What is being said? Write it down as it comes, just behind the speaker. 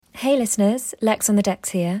Hey listeners, Lex on the decks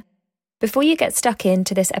here. Before you get stuck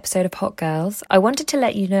into this episode of Hot Girls, I wanted to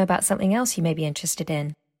let you know about something else you may be interested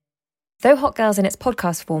in. Though Hot Girls in its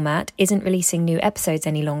podcast format isn't releasing new episodes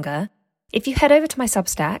any longer, if you head over to my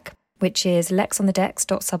Substack, which is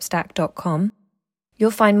lexonthedecks.substack.com,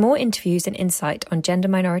 you'll find more interviews and insight on gender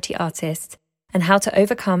minority artists and how to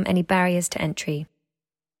overcome any barriers to entry.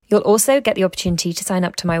 You'll also get the opportunity to sign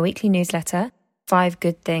up to my weekly newsletter, 5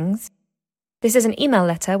 Good Things. This is an email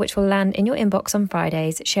letter which will land in your inbox on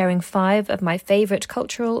Fridays, sharing 5 of my favourite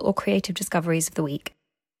cultural or creative discoveries of the week.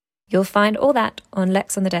 You'll find all that on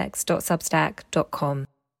lexonthedecks.substack.com.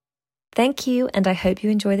 Thank you, and I hope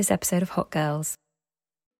you enjoy this episode of Hot Girls.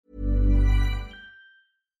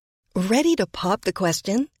 Ready to pop the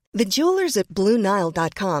question? The jewelers at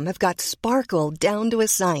BlueNile.com have got sparkle down to a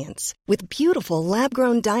science with beautiful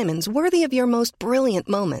lab-grown diamonds worthy of your most brilliant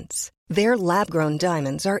moments. Their lab-grown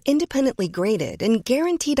diamonds are independently graded and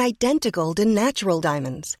guaranteed identical to natural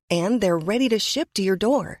diamonds, and they're ready to ship to your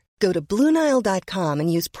door. Go to BlueNile.com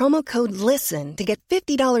and use promo code LISTEN to get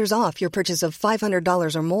 $50 off your purchase of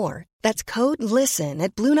 $500 or more. That's code LISTEN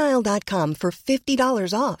at BlueNile.com for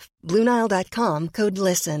 $50 off. BlueNile.com, code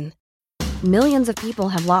LISTEN. Millions of people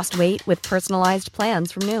have lost weight with personalized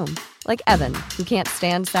plans from Noom. Like Evan, who can't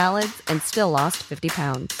stand salads and still lost 50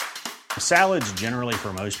 pounds. Salads generally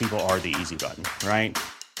for most people are the easy button, right?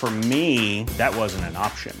 For me, that wasn't an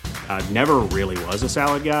option. I never really was a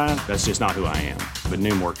salad guy. That's just not who I am. But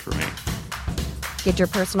Noom worked for me. Get your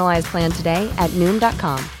personalized plan today at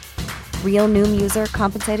Noom.com. Real Noom user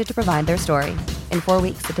compensated to provide their story. In 4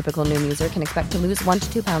 weeks, the typical Noom user can expect to lose 1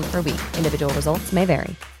 to 2 pounds per week. Individual results may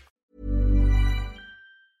vary.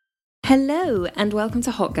 Hello, and welcome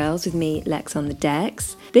to Hot Girls with me, Lex on the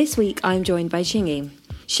decks. This week, I'm joined by Shingai.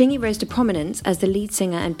 Shingai rose to prominence as the lead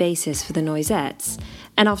singer and bassist for the Noisettes,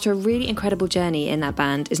 and after a really incredible journey in that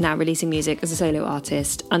band, is now releasing music as a solo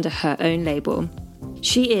artist under her own label.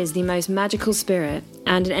 She is the most magical spirit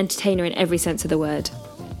and an entertainer in every sense of the word.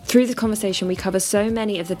 Through this conversation, we cover so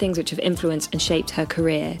many of the things which have influenced and shaped her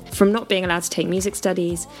career, from not being allowed to take music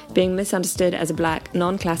studies, being misunderstood as a black,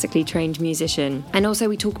 non-classically trained musician, and also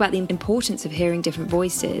we talk about the importance of hearing different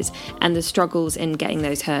voices and the struggles in getting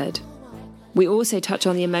those heard. We also touch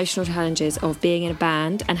on the emotional challenges of being in a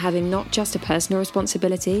band and having not just a personal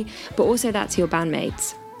responsibility, but also that to your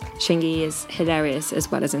bandmates. Shingai is hilarious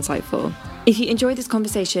as well as insightful. If you enjoyed this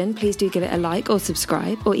conversation, please do give it a like or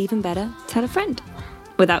subscribe, or even better, tell a friend.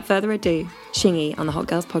 Without further ado, Shingai on the Hot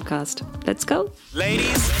Girls podcast. Let's go.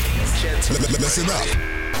 Ladies, listen up.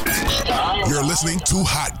 You're listening to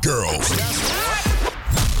Hot Girls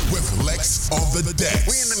with Lex on the decks.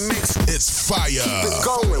 We in the mix. It's fire. Keep it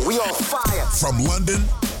going. We on fire. From London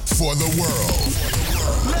for the world.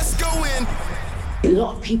 Let's go in. A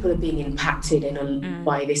lot of people are being impacted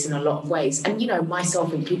by this in a lot of ways. And, you know,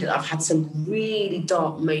 myself included, I've had some really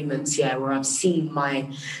dark moments, where I've seen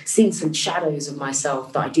some shadows of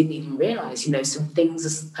myself that I didn't even realise. You know, some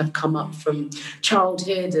things have come up from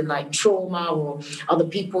childhood and like trauma or other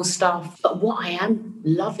people's stuff. But what I am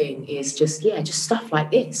loving is just stuff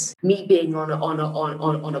like this. Me being on a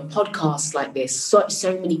podcast like this. So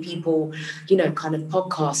many people, you know, kind of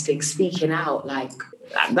podcasting, speaking out, like,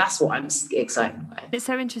 that's what I'm excited by. It's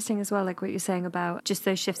so interesting as well, like what you're saying about just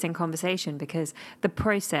those shifts in conversation, because the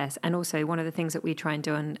process, and also one of the things that we try and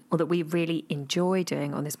do or that we really enjoy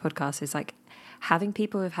doing on this podcast is like having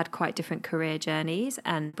people who've had quite different career journeys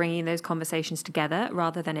and bringing those conversations together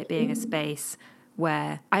rather than it being a space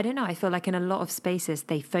where, I don't know, I feel like in a lot of spaces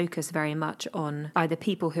they focus very much on either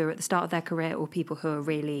people who are at the start of their career or people who are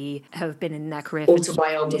really have been in their career for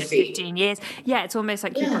autobiography 15 years. Yeah, it's almost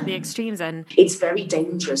like you've got the extremes. And it's very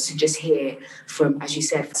dangerous to just hear from, as you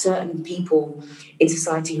said, certain people in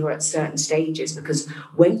society who are at certain stages, because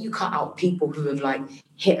when you cut out people who have like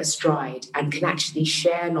hit a stride and can actually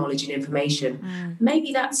share knowledge and information,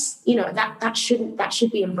 maybe that's, you know, that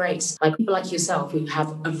should be embraced. Like people like yourself who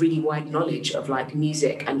have a really wide knowledge of like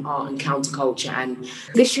music and art and counterculture, and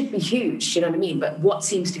this should be huge, you know what I mean? But what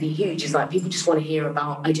seems to be huge is like people just want to hear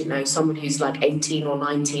about, I don't know, someone who's like 18 or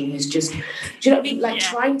 19 who's just, do you know what I mean? Like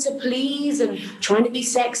trying to please and trying to be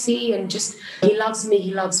sexy and just, he loves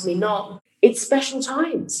me not. It's special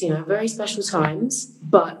times, you know, very special times,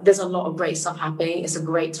 but there's a lot of great stuff happening. It's a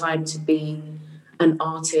great time to be an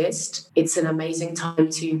artist. It's an amazing time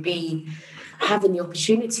to be having the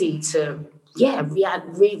opportunity to,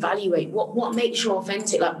 reevaluate what makes you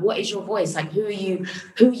authentic. Like, what is your voice? Like, who are you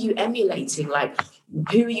emulating? Like,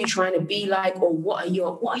 who are you trying to be like, or what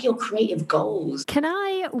are your creative goals? Can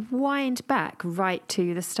I wind back right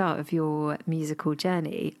to the start of your musical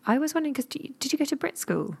journey? I was wondering, because did you go to Brit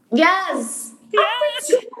school? Yes.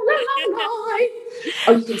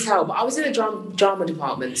 Oh, you can tell. But I was in the drama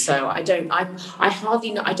department, so I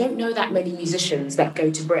hardly know. I don't know that many musicians that go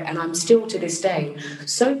to Brit, and I'm still to this day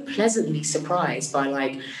so pleasantly surprised by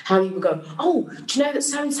like how people go, oh, do you know that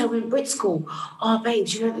so and so went Brit school? Oh, babe,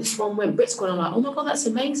 do you know that this one went Brit school? And I'm like, oh my god, that's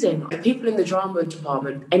amazing. The people in the drama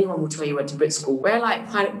department, anyone will tell you went to Brit school. We're like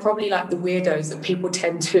probably like the weirdos that people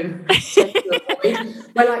tend to avoid.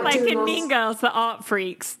 We're like in Mean Girls, the art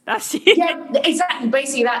freaks. That's you. Yeah, exactly.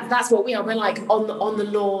 Basically, that's what we are. We're like on the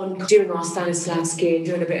lawn doing our Stanislavski and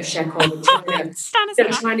doing a bit of Chekhov,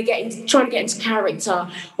 trying to get into character.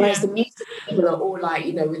 Whereas the music people are all like,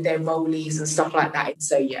 you know, with their rollies and stuff like that.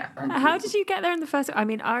 So yeah. How did you get there in the first? I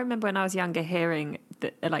mean, I remember when I was younger hearing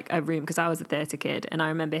like a room, because I was a theatre kid, and I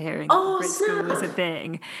remember hearing Brit school was a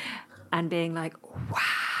thing, and being like,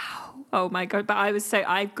 wow, oh my god. But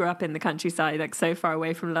I grew up in the countryside, like so far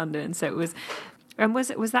away from London, so it was. And was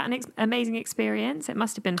that an amazing experience? It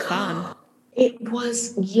must have been fun. It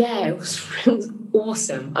was, yeah, it was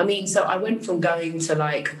awesome. I mean, so I went from going to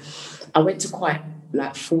I went to quite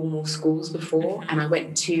like formal schools before, and I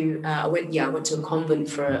went to a convent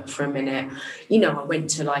for a minute. You know, I went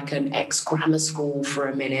to like an ex-grammar school for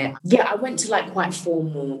a minute. Yeah, I went to like quite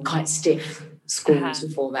formal, quite stiff schools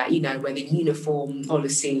before that, you know, where the uniform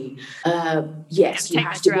policy, yes, you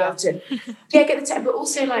have to be able to, get the tech, but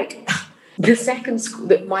also like... The second school,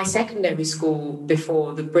 my secondary school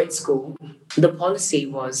before the Brit school, the policy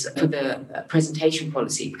was for the presentation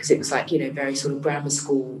policy, because it was like, you know, very sort of grammar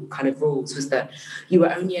school kind of rules, was that you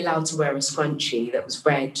were only allowed to wear a scrunchie that was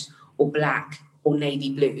red or black or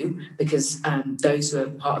navy blue, because those were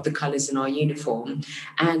part of the colours in our uniform,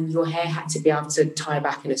 and your hair had to be able to tie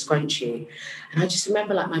back in a scrunchie. And I just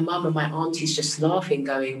remember like my mum and my aunties just laughing,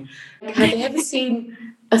 going, have you ever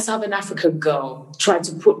seen a Southern African girl tried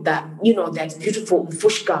to put that, you know, that beautiful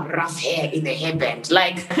fushka rough hair in the hairband?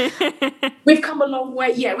 Like, we've come a long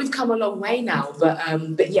way. Yeah, we've come a long way now.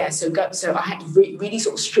 But yeah, so I had really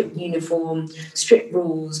sort of strict uniform, strict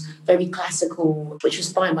rules, very classical, which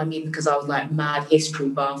was fine by me because I was like mad history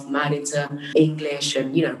buff, mad into English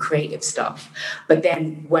and, you know, creative stuff. But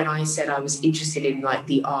then when I said I was interested in like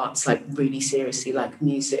the arts, like really seriously, like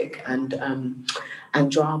music and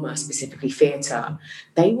drama, specifically theatre,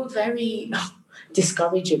 they were very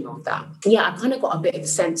discouraging of that. Yeah, I kind of got a bit of a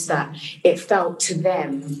sense that it felt to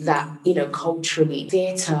them that, you know, culturally,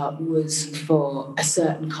 theatre was for a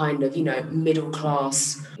certain kind of, you know, middle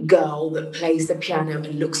class girl that plays the piano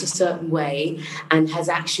and looks a certain way and has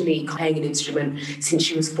actually playing an instrument since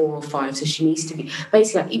she was 4 or 5. So she needs to be,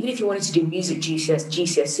 basically, like, even if you wanted to do music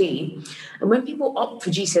GCSE, and when people opt for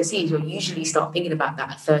GCSEs, you'll usually start thinking about that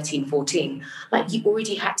at 13, 14. Like, you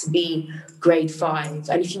already had to be grade 5.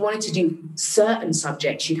 And if you wanted to do certain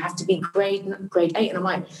subjects, you'd have to be grade 8. And I'm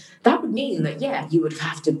like, that would mean that, yeah, you would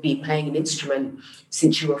have to be playing an instrument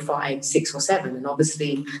since you were 5, 6 or 7. And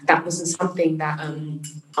obviously that wasn't something that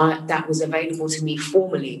that was available to me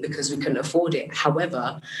formally because we couldn't afford it.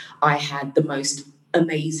 However, I had the most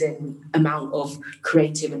amazing amount of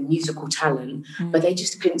creative and musical talent, but they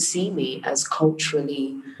just couldn't see me as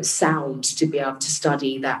culturally sound to be able to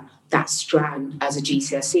study that strand as a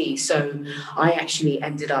GCSE. So I actually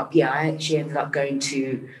ended up going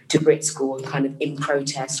to Brit school and kind of in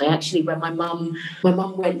protest. When my mum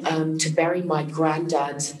went to bury my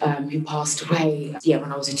granddad, who passed away,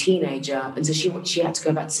 when I was a teenager, and so she had to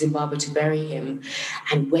go back to Zimbabwe to bury him.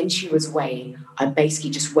 And when she was away, I basically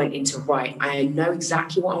just went into write. I know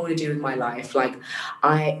exactly what I want to do with my life. Like,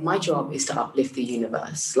 my job is to uplift the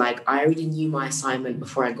universe. Like, I already knew my assignment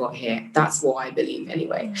before I got here. That's what I believe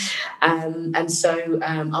anyway. And so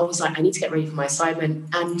I was like, I need to get ready for my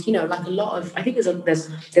assignment. And, you know, like I think there's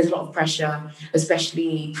a lot of pressure,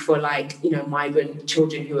 especially for like, you know, migrant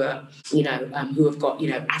children who are, you know, who have got, you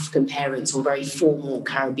know, African parents or very formal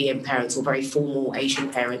Caribbean parents or very formal Asian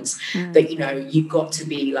parents, that, you know, you've got to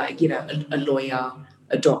be like, you know, a lawyer,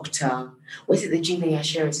 a doctor. What is it that Gina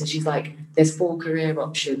Yashiro says? She's like, there's 4 career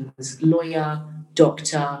options: lawyer,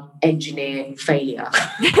 doctor, engineer, failure.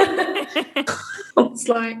 I was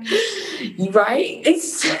like, right?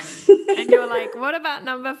 And you're like, what about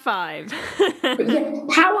number 5? Yeah.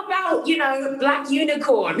 How about, you know, black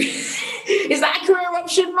unicorn? Is that a career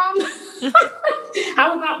option, Mum?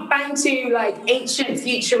 How about Bantu, like ancient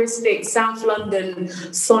futuristic South London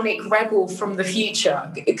sonic rebel from the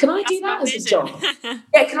future? Can I do that as a job?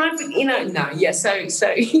 Yeah, can I, you know, no, yeah,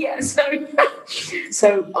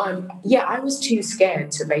 I was too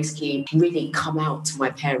scared to basically really come out to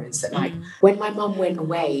my parents that, like, when my mum went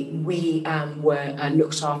away, we were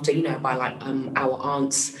looked after, you know, by like our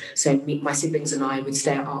aunts. So my siblings and I would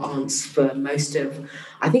stay at our aunts for most of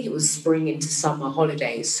I think it was spring into summer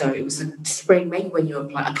holidays. So it was the spring, maybe when you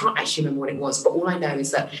applied. I can't actually remember what it was, but all I know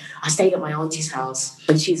is that I stayed at my auntie's house,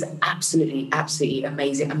 and she's absolutely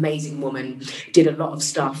amazing woman. Did a lot of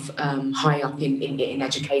stuff high up in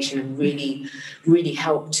education, and really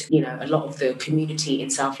helped, a lot of the community in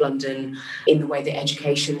South London in the way the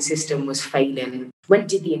education system was failing. Went,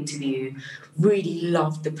 did the interview, really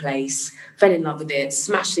loved the place, fell in love with it,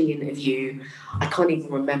 smashed the interview. I can't even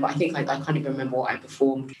remember. I think I can't even remember what I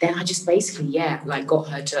performed. Then I just basically, got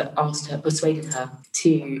her to, persuaded her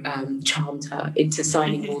to, charmed her into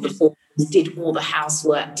signing all the forms, did all the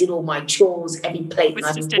housework, did all my chores, every plate Was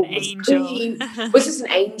knife just and an fork was angel. clean. Was just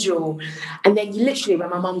an angel. And then literally when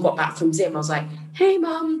my mum got back from Zim, I was like, hey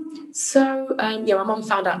mum, so my mum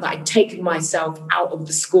found out that I'd taken myself out of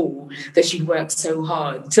the school that she'd worked so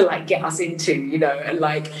hard to like get us into, and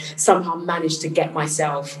like somehow managed to get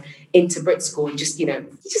myself into Brit school, and just,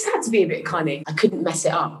 it just had to be a bit cunning. I couldn't mess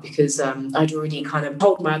it up because I'd already kind of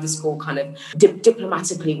told my other school kind of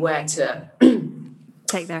diplomatically where to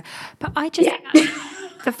take there. But I just,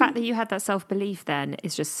 the fact that you had that self-belief then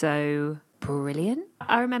is just so brilliant.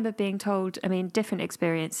 I remember being told, different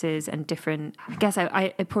experiences and different, I guess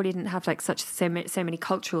I probably didn't have like so many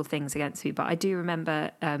cultural things against me, but I do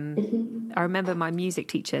remember, I remember my music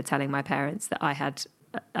teacher telling my parents that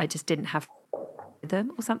I just didn't have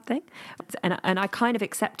them or something, and I kind of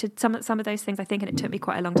accepted some of those things, I think, and it took me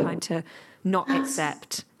quite a long time to not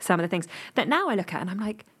accept some of the things that now I look at and I'm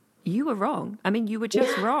like, you were wrong. You were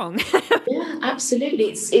just wrong. Yeah, absolutely.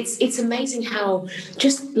 It's amazing how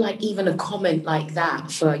just like even a comment like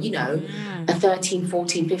that for, a 13,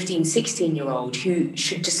 14, 15, 16-year-old who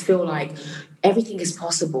should just feel like everything is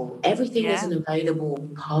possible. Everything is an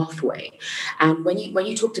available pathway. And when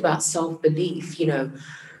you talked about self-belief,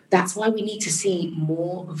 that's why we need to see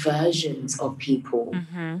more versions of people,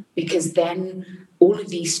 because then all of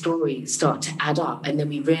these stories start to add up, and then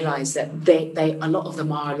we realize that they a lot of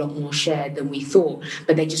them are a lot more shared than we thought,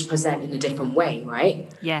 but they just present in a different way,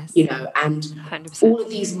 right? Yes. And 100%. all of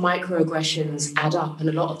these microaggressions add up, and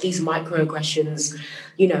a lot of these microaggressions,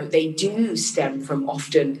 they do stem from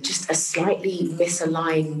often just a slightly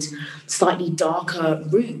misaligned, slightly darker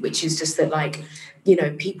root, which is just that like,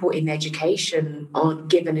 people in education aren't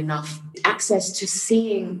given enough access to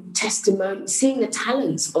seeing testimony, seeing the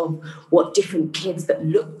talents of what different kids that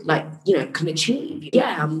look like, can achieve.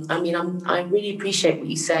 Yeah, I really appreciate what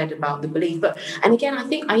you said about the belief. And again, I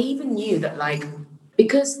think I even knew that, like,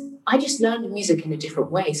 because I just learned the music in a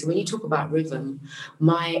different way. So when you talk about rhythm,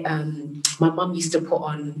 my mum used to put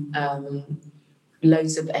on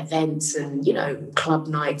loads of events and club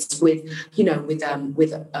nights with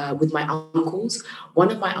my uncles.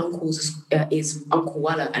 One of my uncles is Uncle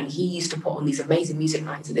Walla, and he used to put on these amazing music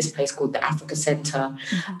nights at this place called the Africa Centre,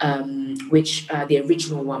 which the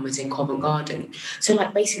original one was in Covent Garden. So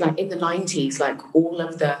like basically like in the 90s, like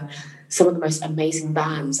some of the most amazing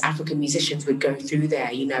bands, African musicians would go through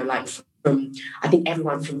there, like from, I think,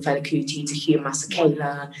 everyone from Fela Kuti to Hugh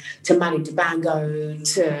Masekela to Manu Dibango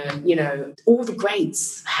to, all the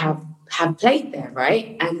greats have played there,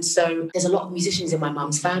 right? And so there's a lot of musicians in my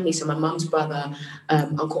mum's family. So my mum's brother,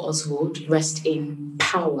 Uncle Oswald, rest in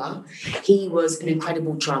power, he was an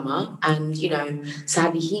incredible drummer. And,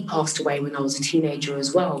 sadly, he passed away when I was a teenager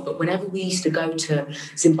as well. But whenever we used to go to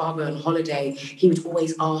Zimbabwe on holiday, he would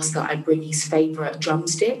always ask that I bring his favourite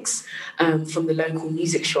drumsticks from the local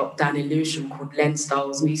music shop down in Lewisham called Len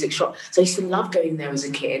Styles Music Shop. So I used to love going there as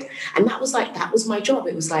a kid. And that was my job.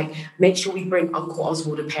 It was like, make sure we bring Uncle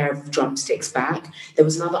Oswald a pair of drumsticks back. There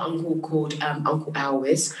was another uncle called Uncle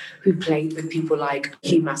Alwis, who played with people like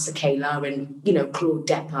Hugh Masekela and, Claude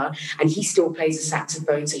Depper, and he still plays the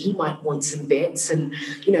saxophone, so he might want some bits. And,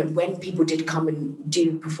 when people did come and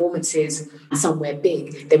do performances somewhere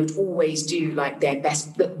big, they would always do like their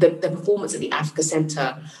best. The performance at the Africa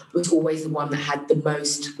Centre was always the one that had the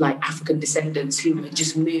most like African descendants who had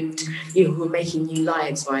just moved, who were making new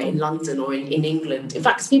lives, right, in London or in England. In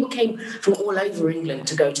fact, 'cause people came from all over England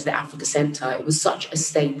to go to the Africa Centre. It was such a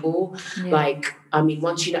staple. Yeah. Like,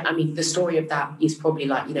 once the story of that is probably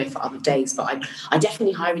like, for other days, but I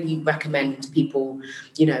definitely highly recommend people,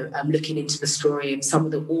 looking into the story of some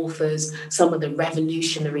of the authors, some of the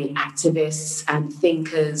revolutionary activists and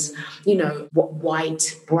thinkers, what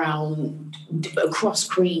white, brown, across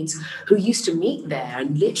creeds, who used to meet there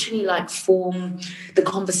and literally like form the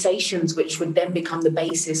conversations which would then become the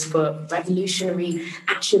basis for revolutionary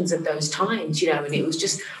actions of those times, and it was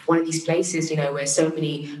just one of these places, where so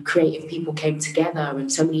many creative people came together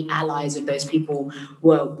and so many allies of those people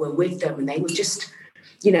were with them, and they were just,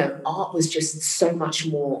 art was just so much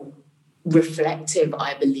more reflective,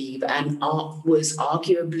 I believe, and art was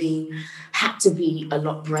arguably had to be a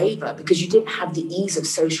lot braver because you didn't have the ease of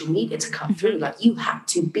social media to cut through. Like you had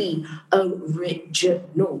to be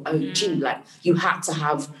original, OG. Like you had to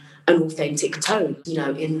have an authentic tone, you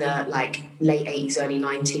know, in the like late 80s, early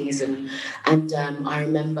 90s. And I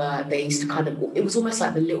remember they used to kind of, it was almost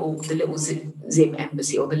like the little Zim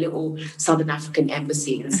embassy or the little Southern African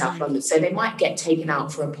embassy in South London. So they might get taken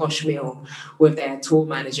out for a posh meal with their tour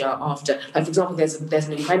manager after, like for example, there's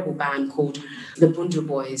an incredible band called the Bunja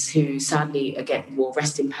Boys who sadly, again, will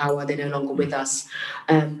rest in power. They're no longer with us.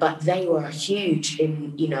 But they were huge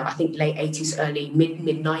in, you know, I think late 80s, early mid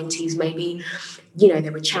 90s maybe. You know, they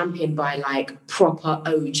were championed by like proper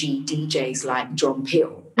OG DJs like John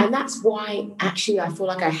Peel. And that's why actually I feel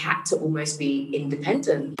like I had to almost be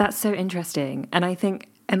independent. That's so interesting. And I think,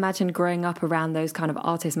 imagine growing up around those kind of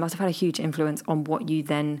artists must have had a huge influence on what you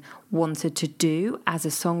then wanted to do as a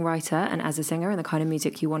songwriter and as a singer and the kind of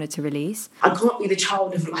music you wanted to release. I can't be the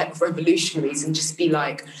child of like revolutionaries and just be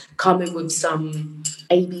like coming with some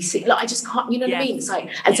ABC. Like I just can't, you know what I mean? It's like,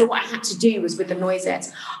 and so what I had to do was with the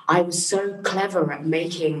Noisettes, I was so clever at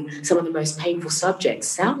making some of the most painful subjects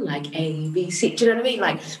sound like ABC. Do you know what I mean?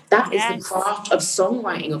 Like that is the craft of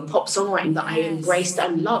songwriting, of pop songwriting that I embraced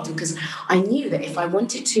and loved, because I knew that if I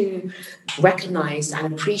wanted to recognized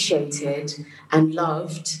and appreciated and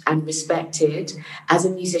loved and respected as a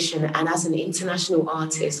musician and as an international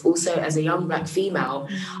artist, also as a young Black female,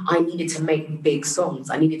 I needed to make big songs.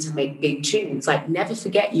 I needed to make big tunes. Like Never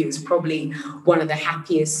Forget You is probably one of the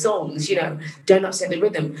happiest songs, you know, Don't Upset the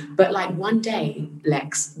Rhythm. But like one day,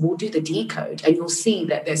 Lex, we'll do the decode and you'll see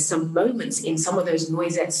that there's some moments in some of those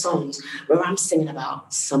Noisette songs where I'm singing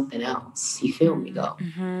about something else. You feel me, girl?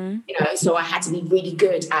 You know, so I had to be really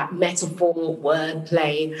good at metaphor,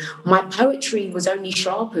 wordplay. My poetry was only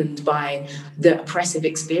sharpened by the oppressive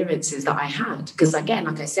experiences that I had. Because again,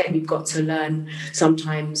 like I said, we've got to learn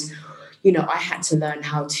sometimes, you know, I had to learn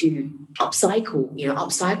how to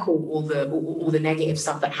upcycle all the negative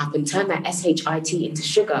stuff that happened, turn that SHIT into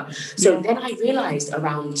sugar. So then I realized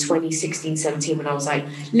around 2016, 17, when I was like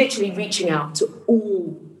literally reaching out to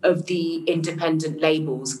all of the independent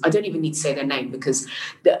labels. I don't even need to say their name because,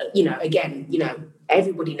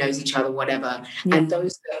 everybody knows each other, whatever. Yeah. And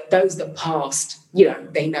those that passed, you know,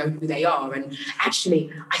 they know who they are. And actually,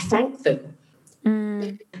 I thank them.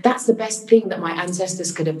 That's the best thing that my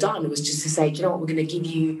ancestors could have done, was just to say, do you know what, we're going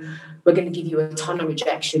to give you a ton of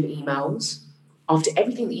rejection emails after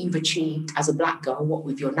everything that you've achieved as a Black girl, what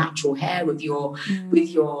with your natural hair, with your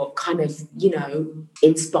kind of, you know,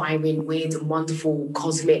 inspiring, weird and wonderful,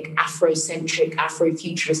 cosmic, Afrocentric,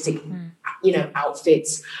 Afrofuturistic, you know,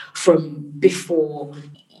 outfits from before.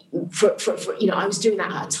 For I was doing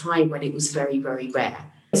that at a time when it was very, very rare.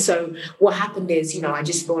 So what happened is, you know, I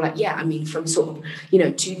just feel like, from sort of,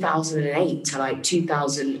 2008 to like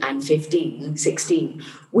 2015, 16,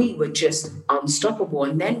 we were just unstoppable.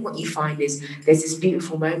 And then what you find is there's this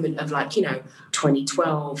beautiful moment of like,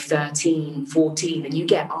 2012, 13, 14, and you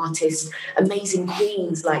get artists, amazing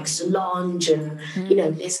queens like Solange and,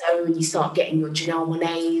 Lizzo, and you start getting your Janelle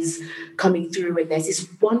Monáes coming through. And there's this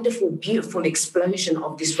wonderful, beautiful explosion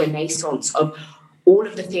of this renaissance of all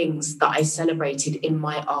of the things that I celebrated in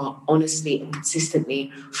my art honestly and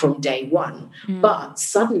consistently from day one. But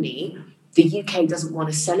suddenly, the UK doesn't want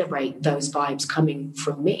to celebrate those vibes coming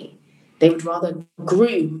from me. They would rather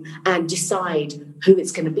groom and decide who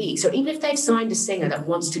it's going to be. So even if they've signed a singer that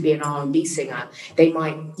wants to be an R&B singer, they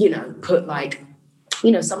might, put like,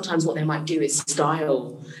 sometimes what they might do is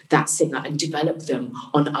style that singer and develop them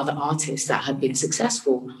on other artists that have been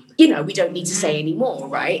successful. We don't need to say any more,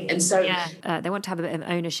 right? And so they want to have a bit of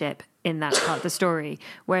ownership in that part of the story,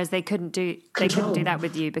 whereas they couldn't do that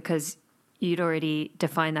with you because you'd already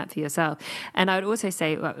defined that for yourself. And I would also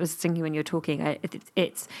say, I was thinking when you're talking,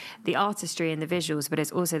 it's the artistry and the visuals, but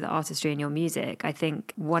it's also the artistry in your music. I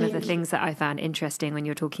think one of the things that I found interesting when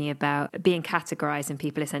you're talking about being categorized and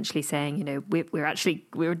people essentially saying,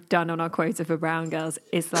 we're done on our quota for brown girls,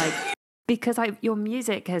 is like, because your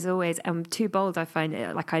music has always, Too Bold, I find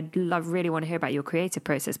it, like really want to hear about your creative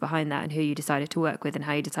process behind that and who you decided to work with and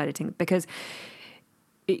how you decided to, because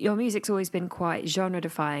your music's always been quite genre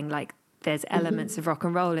defying, like, there's elements of rock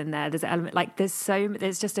and roll in there. There's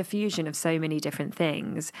there's just a fusion of so many different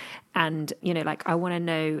things. And, I want to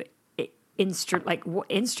know what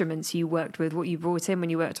instruments you worked with, what you brought in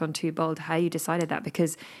when you worked on Too Bold, how you decided that,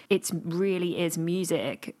 because it really is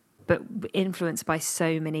music, but influenced by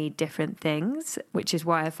so many different things, which is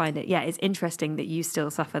why I find it, it's interesting that you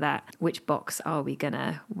still suffer that. Which box where are we going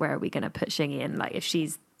to put Shingy in? Like, if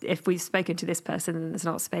she's if we've spoken to this person, then there's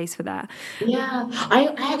not space for that. Yeah,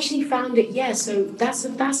 I actually found it. Yeah, so that's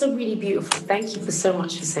a really beautiful. Thank you for so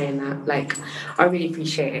much for saying that. Like, I really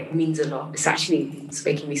appreciate it. It means a lot. It's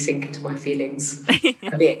making me sink into my feelings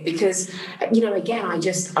a bit because, again,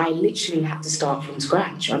 I literally had to start from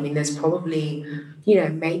scratch. I mean, there's probably,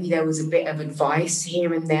 maybe there was a bit of advice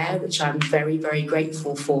here and there, which I'm very, very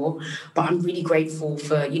grateful for. But I'm really grateful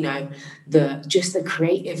for, the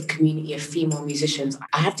creative community of female musicians.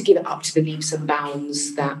 I have to give it up to the leaps and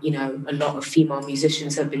bounds that, a lot of female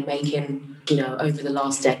musicians have been making, over the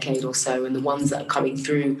last decade or so, and the ones that are coming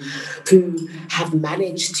through who have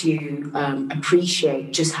managed to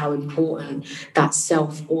appreciate just how important that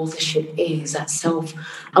self-authorship is,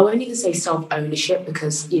 I won't even say self-ownership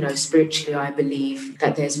because, spiritually I believe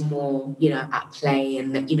that there's more, at play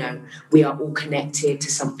and that, we are all connected to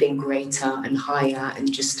something greater and higher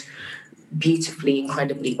and just beautifully,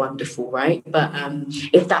 incredibly wonderful, right? But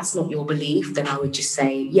if that's not your belief, then I would just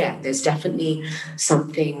say, yeah, there's definitely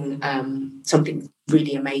something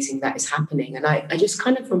really amazing that is happening. And I just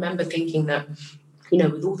kind of remember thinking that,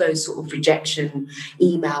 with all those sort of rejection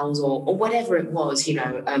emails or whatever it was, we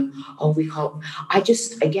can't. I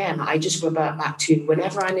just revert back to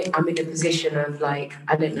whenever I'm in a position of like,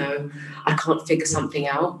 I don't know, I can't figure something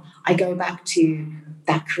out. I go back to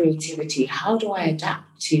that creativity. How do I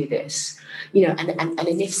adapt to this?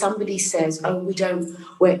 And if somebody says, oh,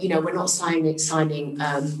 we're not signing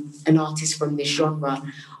an artist from this genre,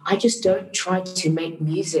 I just don't try to make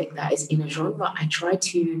music that is in a genre.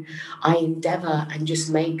 I endeavor and just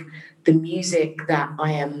make the music that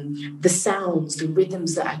the sounds, the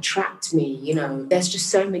rhythms that attract me. There's just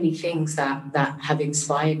so many things that have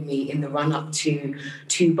inspired me in the run up to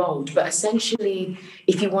Too Bold. But essentially,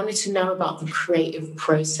 if you wanted to know about the creative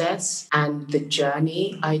process and the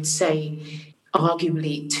journey, I'd say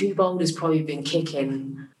arguably Too Bold has probably been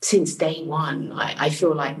kicking since day one. I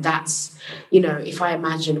feel like that's, if I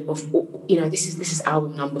imagine this is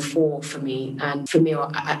album number 4 for me, and for me,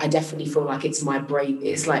 I definitely feel like it's my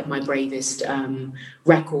bravest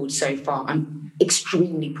record so far. I'm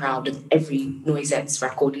extremely proud of every Noisettes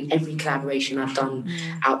record and every collaboration I've done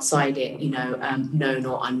outside it, known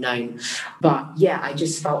or unknown. But yeah, I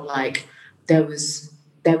just felt like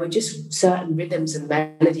there were just certain rhythms and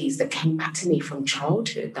melodies that came back to me from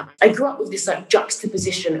childhood. I grew up with this like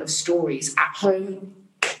juxtaposition of stories. At home,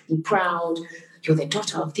 you're proud, you're the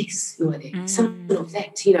daughter of this, you're the son of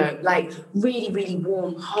that, like really, really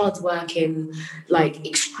warm, hardworking, like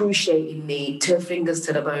excruciatingly, 2 fingers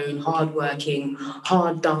to the bone, hardworking,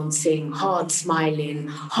 hard dancing, hard smiling,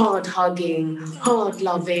 hard hugging, hard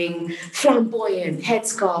loving, flamboyant,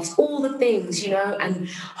 headscarves, all the things, and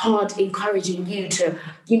hard encouraging you to,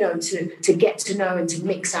 to get to know and to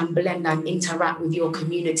mix and blend and interact with your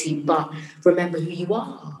community, but remember who you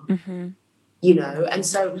are. Mm-hmm. And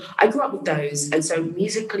so I grew up with those. And so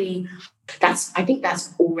musically, I think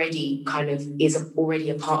that's already is already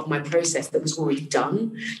a part of my process that was already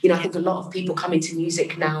done. I think a lot of people come into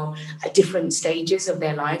music now at different stages of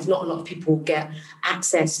their life. Not a lot of people get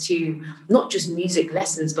access to not just music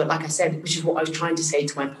lessons, but like I said, which is what I was trying to say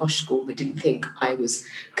to my posh school that didn't think I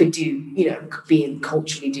could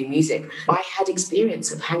culturally do music. I had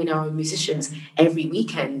experience of hanging out with musicians every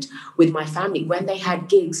weekend with my family when they had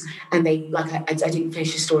gigs, and they, like I didn't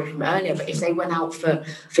finish the story from earlier, but if they went out for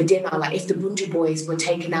dinner, like if the Bunju Boys were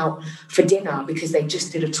taken out for dinner because they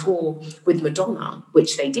just did a tour with Madonna,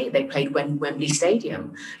 which they did. They played Wembley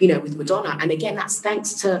Stadium, with Madonna. And again, that's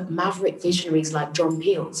thanks to maverick visionaries like John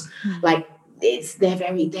Peel's. Like it's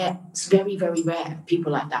very, very rare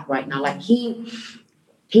people like that right now. Like he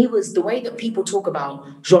was the way that people talk about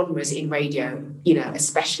genres in radio,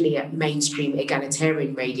 especially at mainstream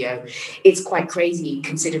egalitarian radio. It's quite crazy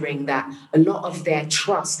considering that a lot of their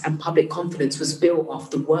trust and public confidence was built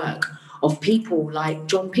off the work of people like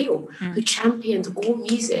John Peel, who championed all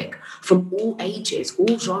music from all ages,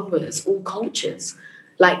 all genres, all cultures.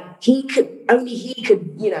 Like only he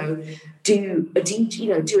could, do a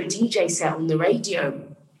DJ set on the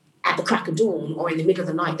radio at the crack of dawn or in the middle of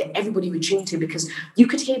the night that everybody would tune to, because you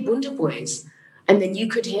could hear Bunda Boys and then you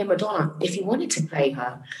could hear Madonna if you wanted to play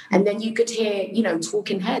her. And then you could hear,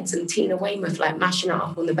 Talking Heads and Tina Weymouth like mashing it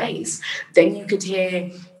up on the bass. Then you could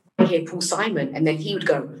hear Paul Simon, and then he would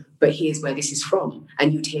go, but here's where this is from.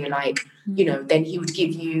 And you'd hear then he would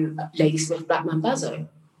give you Lady Smith, Black Mambazo,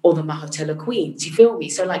 or the Mahatella Queens. You feel me?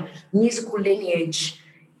 So like musical lineage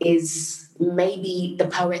is maybe the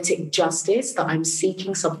poetic justice that I'm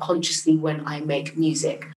seeking subconsciously when I make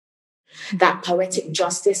music. That poetic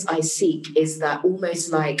justice I seek is that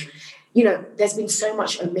almost like there's been so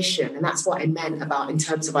much omission, and that's what I meant about in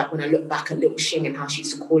terms of like when I look back at little Shing and how she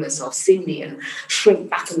used to call herself Cindy and shrink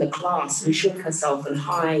back in the class and shrink herself and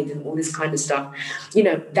hide and all this kind of stuff.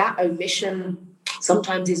 That omission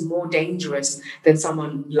sometimes is more dangerous than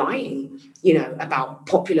someone lying, about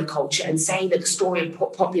popular culture and saying that the story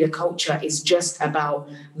of popular culture is just about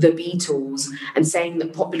the Beatles and saying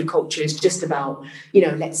that popular culture is just about,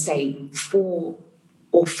 let's say 4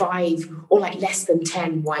 or 5 or like less than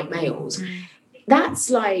 10 white males. That's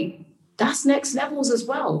next levels as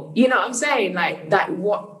well. You know what I'm saying? Like that,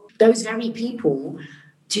 what those very people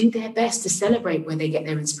do their best to celebrate where they get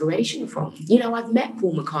their inspiration from. I've met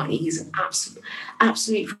Paul McCartney. He's an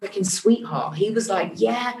absolute freaking sweetheart. He was like,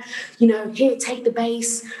 yeah, here, take the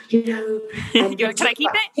bass, and can I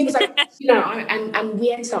keep it? He was like, and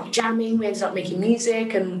we ended up jamming, we ended up making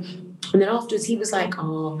music, and then afterwards he was like,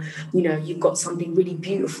 oh, you've got something really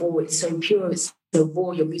beautiful. It's so pure. It's so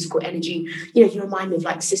raw, your musical energy. You remind me of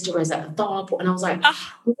like Sister Rosetta Tharpe. And I was like,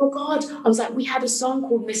 oh my God. I was like, we had a song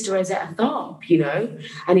called Mr. Rosetta Tharpe,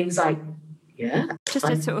 And he was like, yeah. Just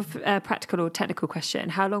a sort of practical or technical question.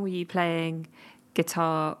 How long were you playing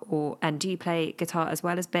guitar and do you play guitar as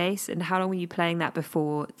well as bass? And how long were you playing that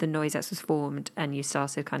before the Noisettes was formed and you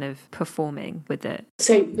started kind of performing with it?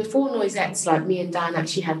 So before Noisettes, like me and Dan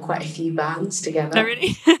actually had quite a few bands together. Oh,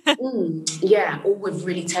 really? Yeah, all with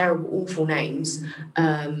really terrible, awful names,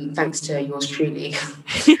 thanks to yours truly.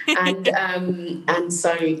 and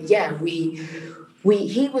so yeah,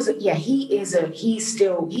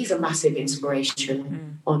 he's a massive inspiration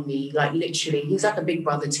on me. Like literally, he's like a big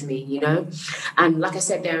brother to me, And like I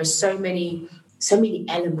said, there are so many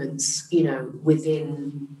elements,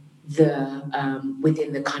 within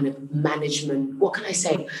the kind of management. What can I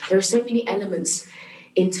say? There are so many elements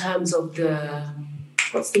in terms of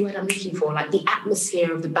what's the word I'm looking for? Like the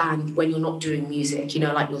atmosphere of the band when you're not doing music,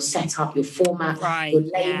 like your setup, your format, your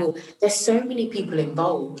label. Yeah. There's so many people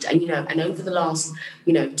involved. And, and over the last,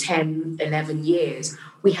 10, 11 years,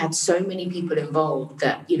 we had so many people involved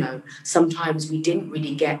that, sometimes we didn't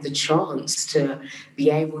really get the chance to be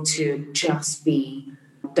able to just be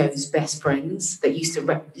those best friends that used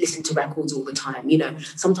to listen to records all the time.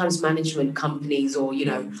 Sometimes management companies or,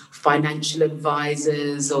 financial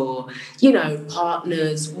advisors or,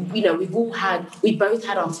 partners, we both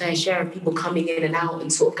had our fair share of people coming in and out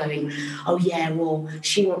and sort of going, oh yeah, well,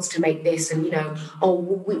 she wants to make this and, we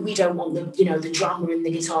don't want the drummer and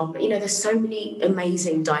the guitar. But, there's so many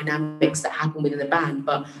amazing dynamics that happen within the band,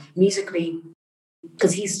 but musically,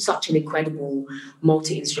 because he's such an incredible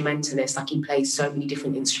multi-instrumentalist, like he plays so many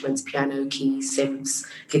different instruments, piano, keys, synths,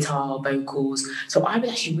 guitar, vocals. So I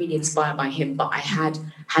was actually really inspired by him, but I had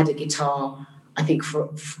a guitar, I think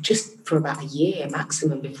for about a year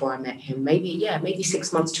maximum before I met him. Maybe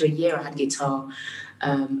 6 months to a year I had guitar.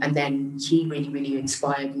 And then he really, really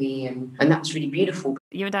inspired me and that's really beautiful.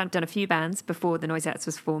 You and Dan have done a few bands before the Noisettes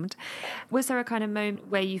was formed. Was there a kind of moment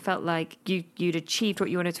where you felt like you'd achieved what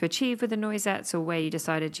you wanted to achieve with the Noisettes, or where you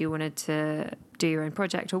decided you wanted to do your own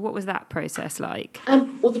project, or what was that process like?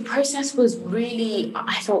 Well, the process was really,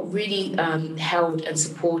 I felt really held and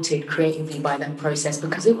supported creatively by that process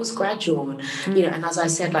because it was gradual. And as I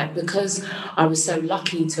said, like, because I was so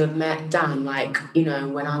lucky to have met Dan, like,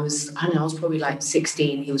 when I was probably like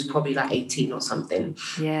 16, he was probably like 18 or something.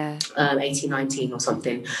 Yeah. 18, 19 or something.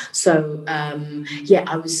 So,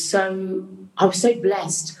 I was so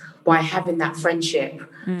blessed by having that friendship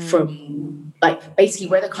from, like, basically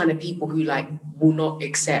we're the kind of people who, like, will not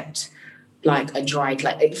accept, like, a dry,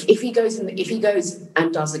 like, if he goes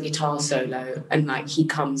and does a guitar solo and, like, he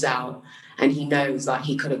comes out and he knows, like,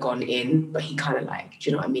 he could have gone in, but he kind of, like, do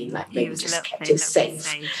you know what I mean? Like, maybe just kept it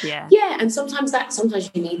safe. Yeah. Yeah, and sometimes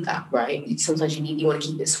you need that, right? Sometimes you want to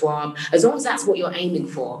keep it suave, as long as that's what you're aiming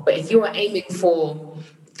for. But if you're aiming for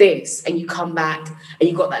this and you come back and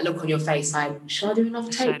you got that look on your face like, should I do another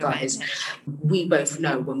take, guys? We both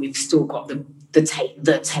know when we've still got the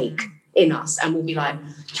take in us, and we'll be like,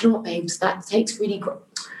 do you know what, babes, that take's really great.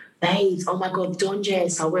 Babes, oh my God, Don J,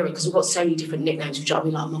 so we're because we've got so many different nicknames, which I'll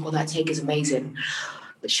be like, oh my God, that take is amazing.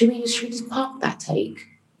 But should we just park that take?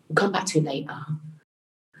 We'll come back to it later.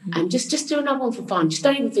 And just do another one for fun. Just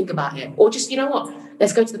don't even think about it. Or just, you know what,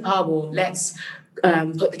 let's go to the pub, or let's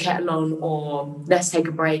put the kettle on, or let's take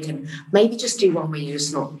a break and maybe just do one where you're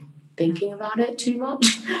just not thinking about it too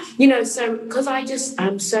much. So because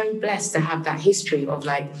I'm so blessed to have that history of,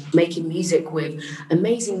 like, making music with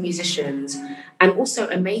amazing musicians and also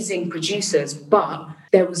amazing producers, but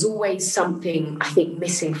there was always something, I think,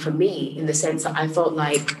 missing for me, in the sense that I felt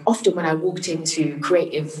like often when I walked into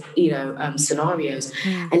creative, scenarios,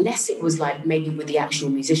 unless it was like maybe with the actual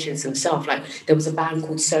musicians themselves, like there was a band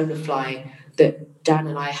called Solarfly that Dan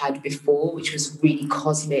and I had before, which was really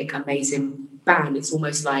cosmic, amazing band. It's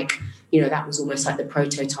almost like, that was almost like the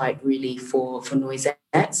prototype really for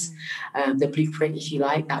Noisettes, the blueprint, if you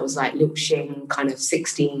like. That was like Lil Shing, kind of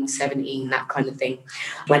 16, 17, that kind of thing.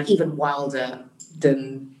 Like even wilder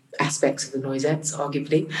than aspects of the Noisettes,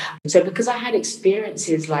 arguably. So because I had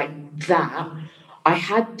experiences like that, I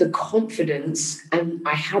had the confidence and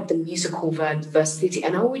I had the musical versatility,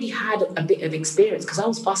 and I already had a bit of experience because I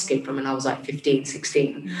was busking from when I was like 15,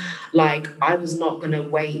 16. Like, I was not going to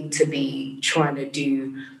wait to be trying to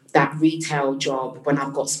do that retail job when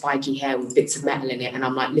I've got spiky hair with bits of metal in it and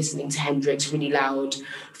I'm like listening to Hendrix really loud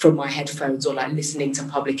from my headphones, or like listening to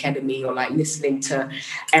Public Enemy, or like listening to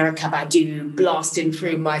Erykah Badu blasting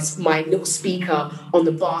through my little speaker on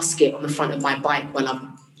the basket on the front of my bike when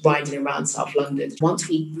I'm riding around South London. Once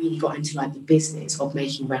we really got into like the business of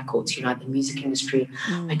making records, like the music industry,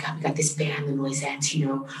 we got this band, the Noisettes,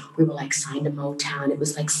 we were like signed to Motown. It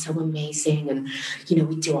was like so amazing. And,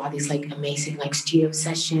 we do all these like amazing like studio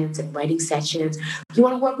sessions and writing sessions. You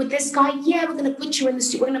want to work with this guy? Yeah, we're going to put you in the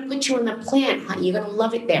studio. We're going to put you in the plant, honey. You're going to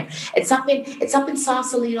love it there. It's up in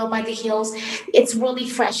Sausalito by the hills. It's really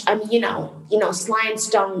fresh. I mean, Sly and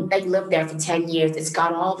Stone, they lived there for 10 years. It's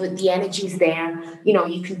got all the energies there.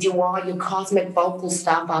 You can do all your cosmic vocal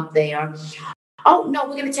stuff up there. Oh, no,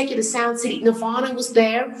 we're going to take you to Sound City. Nirvana was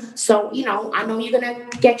there. So, I know you're going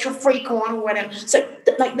to get your freak on or whatever. So,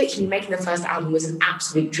 like, literally making the first album was an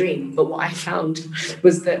absolute dream. But what I found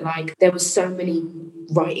was that, like, there were so many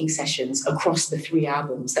writing sessions across the 3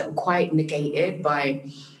 albums that were quite negated by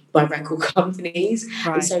record companies.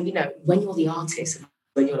 Right. And so, when you're the artist,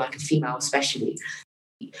 when you're like a female especially,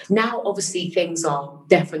 now obviously things are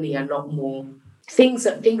definitely a lot more... Things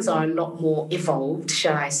are a lot more evolved,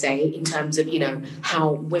 shall I say, in terms of,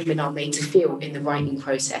 how women are made to feel in the writing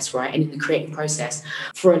process, right? And in the creative process.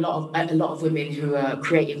 For a lot of women who are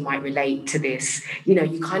creative might relate to this. You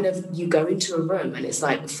go into a room and it's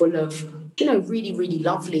like full of, really, really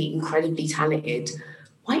lovely, incredibly talented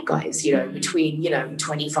white guys, between,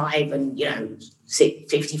 25 and,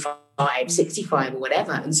 55, 65 or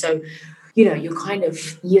whatever. And so, you're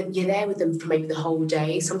you're there with them for maybe the whole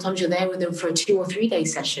day. Sometimes you're there with them for a 2 or 3 day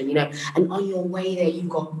session, and on your way there, you've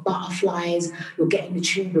got butterflies, you're getting the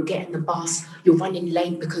tube, you're getting the bus, you're running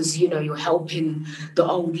late because, you're helping the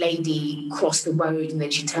old lady cross the road, and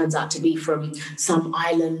then she turns out to be from some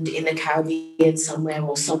island in the Caribbean somewhere,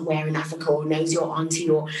 or somewhere in Africa, or knows your auntie,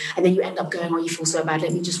 and then you end up going, oh, you feel so bad,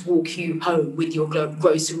 let me just walk you home with your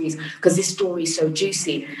groceries because this story is so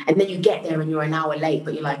juicy. And then you get there and you're an hour late,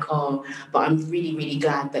 but you're like, oh, but I'm really, really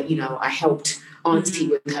glad that, I helped Auntie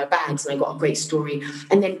with her bags and I got a great story.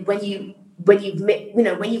 And then when you've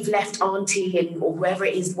left Auntie or whoever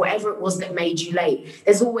it is, whatever it was that made you late,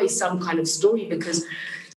 there's always some kind of story, because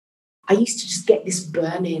I used to just get this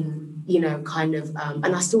burning,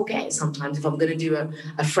 and I still get it sometimes if I'm going to do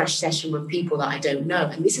a fresh session with people that I don't know.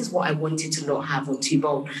 And this is what I wanted to not have on Too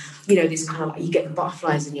Bold. This kind of like, you get the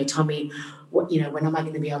butterflies in your tummy. When am I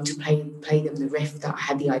going to be able to play them the riff that I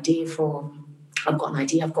had the idea for? I've got an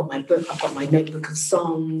idea. I've got my book. I've got my notebook of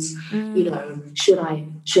songs. Should I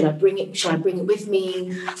bring it? Should I bring it with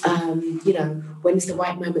me? When is the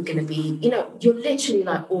right moment going to be? You're literally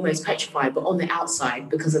like almost petrified, but on the outside,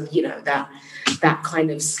 because of that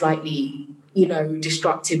kind of slightly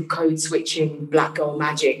destructive code switching black girl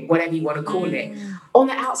magic, whatever you want to call it. On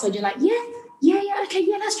the outside, you're like, okay,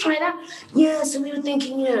 let's try that. Yeah, so we were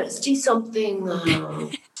thinking, let's do something.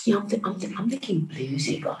 I'm thinking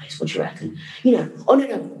bluesy, guys. What do you reckon? Oh no,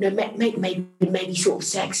 maybe sort of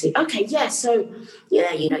sexy. Okay, yeah. So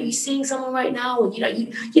you're seeing someone right now, and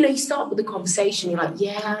you start with the conversation. You're like,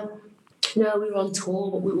 yeah, we were on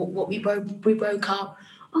tour, but we broke up.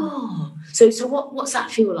 Oh, so what's that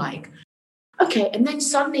feel like? Okay, and then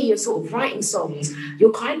suddenly you're sort of writing songs.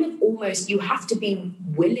 You're kind of almost, you have to be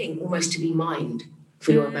willing almost to be mined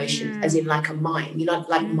for your emotions, as in like a mine,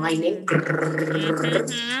 like mining.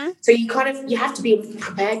 So you have to be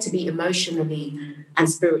prepared to be emotionally and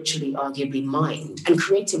spiritually, arguably, mined and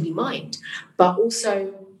creatively mined. But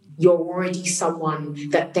also, you're already someone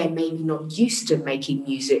that they're maybe not used to making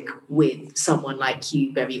music with someone like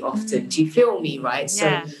you very often. Do you feel me, right?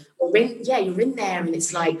 Yeah. So, you're in there, and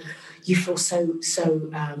it's like, you feel so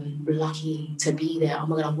lucky to be there. Oh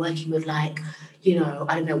my God, I'm working with like, you know,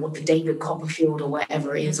 I don't know what the David Copperfield or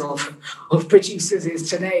whatever it is of producers is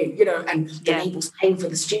today, you know, and the label's paying for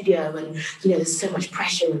the studio and, you know, there's so much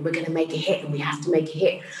pressure and we're going to make a hit and we have to make a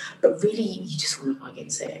hit. But really, you just want to plug in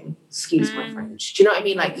saying, excuse my French. Do you know what I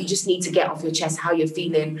mean? Like, you just need to get off your chest how you're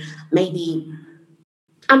feeling. Maybe,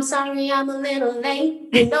 I'm sorry, I'm a little late.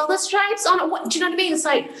 You know the stripes on it. What, do you know what I mean? It's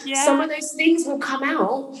like some of those things will come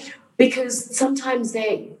out because sometimes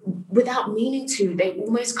they, without meaning to, they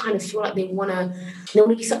almost kind of feel like they want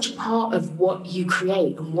to be such a part of what you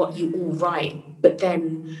create and what you all write. But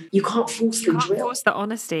then you can't force the drill. You can't force the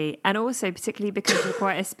honesty. And also, particularly because you're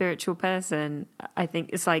quite a spiritual person, I think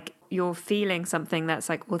it's like you're feeling something that's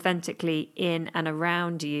like authentically in and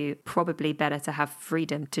around you, probably better to have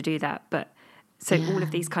freedom to do that. But so all of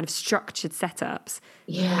these kind of structured setups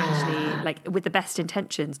actually, like with the best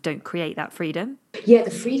intentions, don't create that freedom. Yeah, the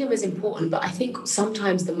freedom is important, but I think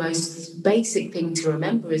sometimes the most basic thing to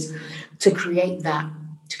remember is to create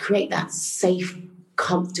that safe,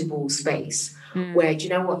 comfortable space where, do you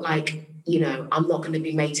know what, like, you know, I'm not going to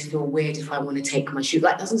be made to feel weird if I want to take my shoes.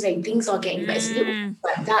 Like, that's what I'm saying. Things are getting better. It's little,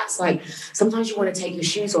 like, that's like, sometimes you want to take your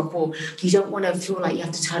shoes off, or you don't want to feel like you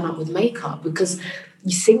have to turn up with makeup, because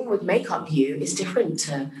you sing with makeup is different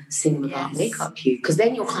to sing without makeup because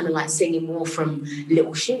then you're kind of like singing more from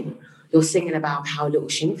Little Shin. You're singing about how Little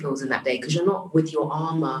Shin feels in that day because you're not with your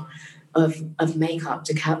armour of makeup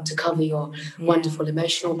to cover your wonderful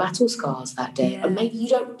emotional battle scars that day. And maybe you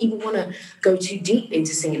don't even want to go too deep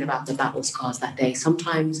into singing about the battle scars that day.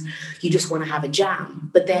 Sometimes you just want to have a jam,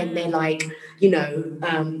 but then they're like, you know,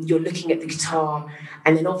 you're looking at the guitar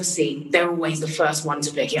and then obviously they're always the first one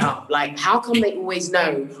to pick it up. Like, how come they always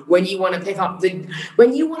know when you want to pick up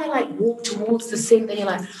when you want to like walk towards the thing, then you're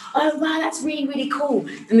like, oh wow, that's really, really cool.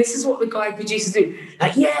 And this is what the guy producers do.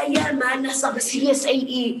 Like, yeah, man, that's like a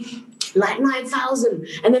CS80, like 9,000.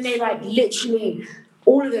 And then they like literally,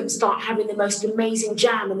 all of them start having the most amazing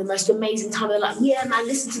jam and the most amazing time. They're like, yeah, man,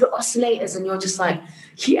 listen to the oscillators. And you're just like,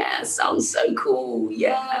 yeah, sounds so cool.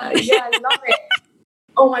 Yeah, I love it.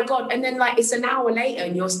 Oh my God. And then like it's an hour later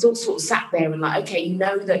and you're still sort of sat there and like, okay, you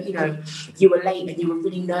know that, you know, you were late and you were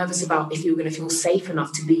really nervous about if you were going to feel safe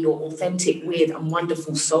enough to be your authentic, weird and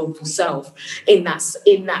wonderful, soulful self in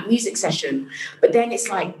that music session. But then it's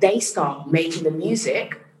like they start making the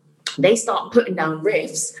music. They start putting down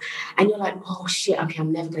riffs and you're like, oh shit, okay,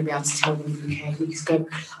 I'm never going to be able to tell them, okay, we just go,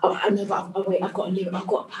 I know, but wait, I've got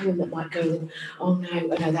a poem that might go with, oh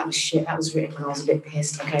no, that was shit, that was written when I was a bit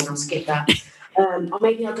pissed, okay, I'll skip that. Or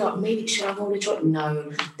maybe should I roll a joint? No,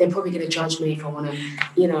 they're probably going to judge me if I want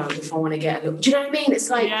to get a little, do you know what I mean? It's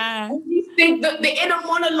like, you think that the inner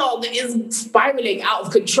monologue is spiraling out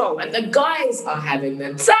of control and the guys are having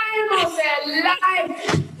the time of their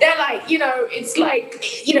life. They're like, you know, it's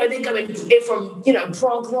like, you know, they're going from, you know,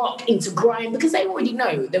 prog rock into grime because they already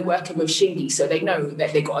know they're working with Shingai, so they know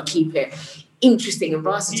that they got to keep it interesting and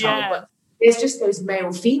versatile. But there's just those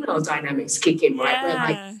male-female dynamics kick in, right? Where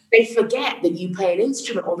like they forget that you play an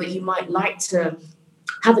instrument or that you might like to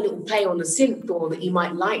have a little play on the synth or that you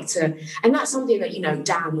might like to. And that's something that, you know,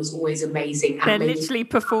 Dan was always amazing at. They're literally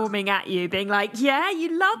performing at you, being like, yeah,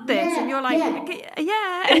 you love this. And you're like,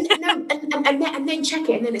 And then check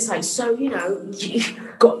it. And then it's like, so, you know, you've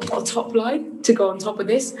got a top line to go on top of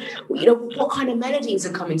this. You know, what kind of melodies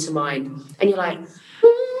are coming to mind? And you're like,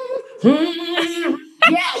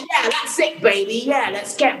 yeah, that's it, baby. Yeah,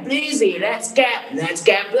 let's get bluesy. Let's get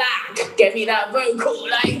black. Give me that vocal.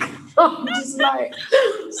 Like, I'm just like,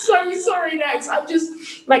 so sorry, Lex. I'm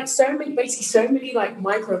just like so many like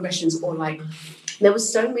micro aggressions, or like there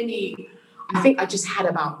was so many. I think I just had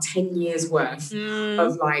about 10 years worth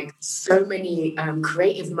of like so many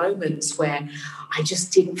creative moments where I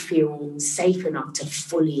just didn't feel safe enough to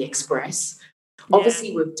fully express.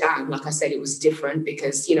 Obviously with Dan, like I said, it was different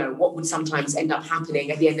because, you know, what would sometimes end up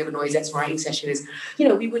happening at the end of a Noisette's writing session is, you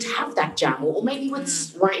know, we would have that jam or maybe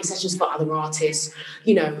with writing sessions for other artists,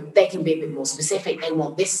 you know, they can be a bit more specific. They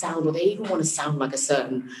want this sound or they even want to sound like a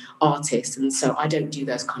certain artist. And so I don't do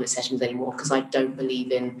those kind of sessions anymore because I don't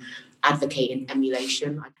believe in advocating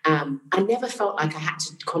emulation. I never felt like I had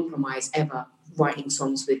to compromise ever writing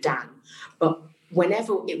songs with Dan. But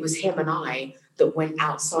whenever it was him and I that went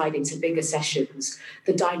outside into bigger sessions,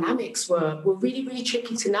 the dynamics were really, really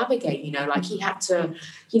tricky to navigate. You know, like he had to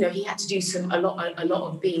do a lot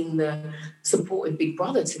of being the supportive big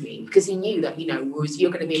brother to me because he knew that, you know, you're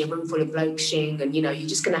going to be in a room full of blokes, Shing, and, you know, you're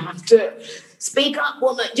just going to have to speak up,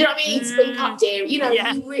 woman. Do you know what I mean? Speak up, dear. You know,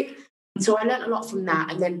 so I learned a lot from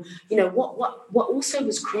that. And then, you know, what also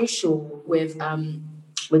was crucial with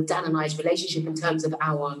with Dan and I's relationship in terms of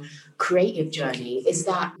our creative journey is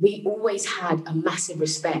that we always had a massive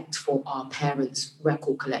respect for our parents'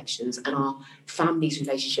 record collections and our family's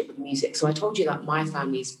relationship with music. So I told you that my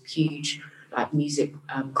family's huge music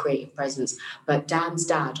creative presence, but Dan's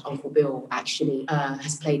dad, Uncle Bill, actually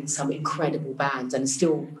has played in some incredible bands and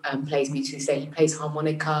still plays music to this day. He plays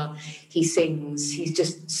harmonica, he sings, he's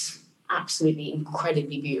just absolutely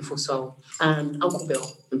incredibly beautiful soul. Uncle Bill,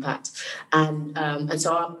 in fact, and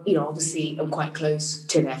so obviously I'm quite close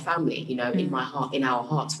to their family. In my heart, in our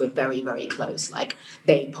hearts, we're very, very close. Like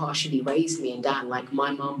they partially raised me and Dan, like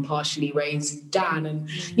my mum partially raised Dan, and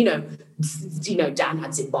Dan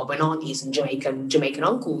had Zimbabwean aunties and Jamaican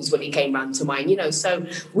uncles when he came round to mine. So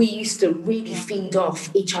we used to really feed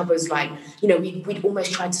off each other's we'd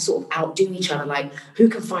almost try to sort of outdo each other, like who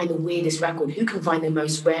can find the weirdest record, who can find the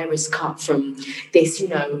most rarest cut from this,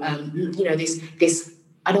 this.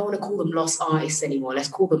 I don't want to call them lost artists anymore. Let's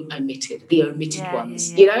call them the omitted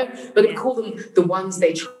ones. We're going to call them the ones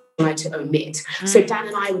they try to omit. So Dan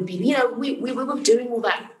and I would be, we were doing all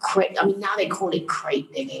that crate. I mean, now they call it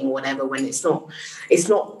crate digging or whatever, when it's not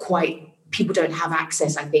quite. People don't have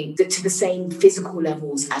access, I think, to the same physical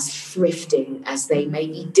levels as thrifting as they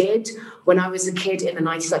maybe did when I was a kid in the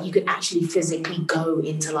 90s. Like you could actually physically go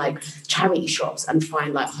into like charity shops and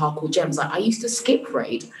find like hardcore gems. Like I used to skip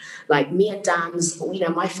raid. Like me and Dan's,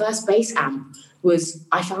 my first bass amp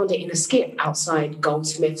I found it in a skip outside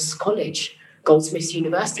Goldsmiths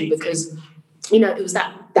University, because it was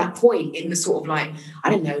that point in the sort of like, I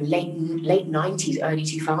don't know, late 90s, early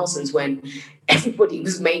 2000s, when everybody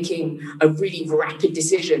was making a really rapid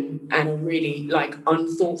decision and a really like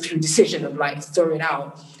unthought through decision of like throwing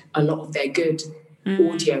out a lot of their good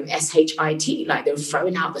audio, SHIT, like they were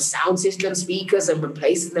throwing out the sound system speakers and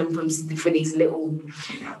replacing them for these little,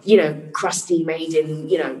 crusty made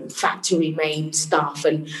in, factory made stuff.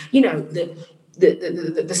 And,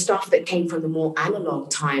 the stuff that came from the more analog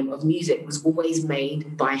time of music was always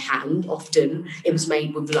made by hand. Often it was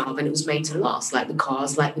made with love and it was made to last, like the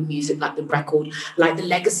cars, like the music, like the record, like the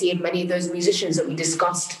legacy of many of those musicians that we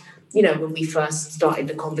discussed, when we first started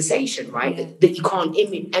the conversation, right? That you can't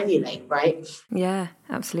emulate, right? Yeah,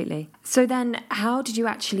 absolutely. So then how did you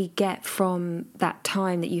actually get from that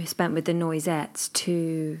time that you spent with the Noisettes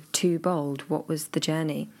to Too Bold? What was the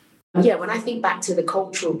journey? Yeah, when I think back to the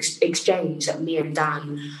cultural exchange that me and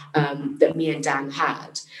Dan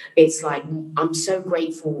had, it's like I'm so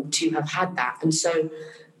grateful to have had that. And so,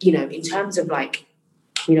 in terms of like,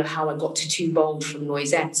 how I got to Too Bold from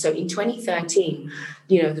Noisettes. So in 2013,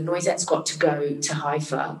 the Noisettes got to go to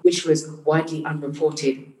Haifa, which was widely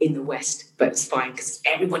unreported in the West, but it's fine because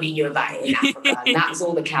everybody knew about it in Africa. And that's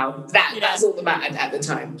all that's all that mattered at the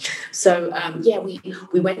time. So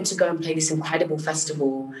we went to go and play this incredible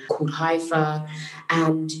festival called Haifa,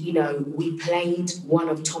 and we played one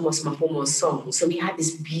of Thomas Mahoma's songs. So we had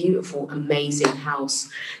this beautiful, amazing house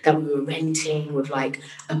that we were renting with like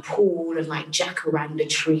a pool and like jacaranda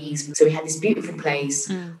trees. So we had this beautiful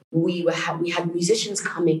place. We had musicians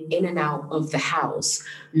coming in and out of the house,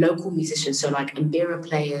 local musicians, so like mbira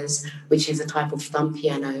players, which is a type of thumb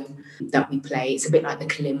piano that we play. It's a bit like the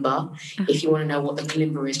kalimba. If you want to know what the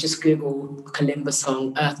kalimba is, just Google kalimba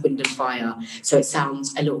song, Earth, Wind and Fire. So it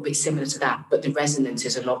sounds a little bit similar to that, but the resonance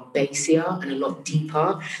is a lot bassier and a lot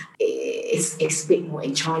deeper. It's a bit more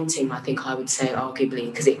enchanting, I think I would say, arguably,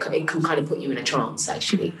 because it can kind of put you in a trance,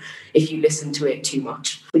 actually, if you listen to it too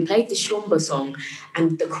much. We played the Shumba song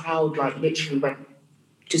and the crowd like literally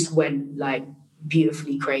went like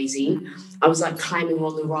beautifully crazy. I was like climbing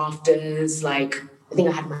on the rafters, like I think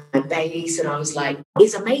I had my bass, and I was like,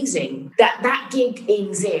 it's amazing. That gig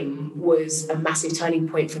in Zim was a massive turning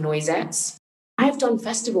point for Noisettes. I've done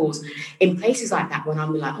festivals in places like that when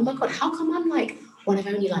I'm like, oh my God, how come I'm like one of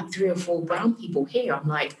only like 3 or 4 brown people here? I'm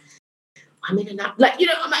like, I'm in I'm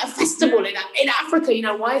at a festival in Africa,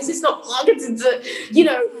 why is this not marketed to,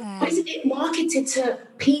 why isn't it marketed to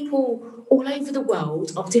people all over the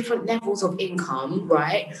world of different levels of income,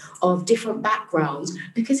 right, of different backgrounds?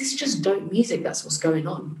 Because it's just dope music, that's what's going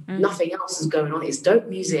on. Nothing else is going on. It's dope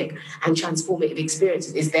music and transformative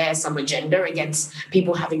experiences. Is there some agenda against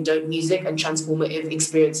people having dope music and transformative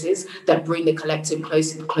experiences that bring the collective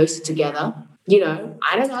closer together?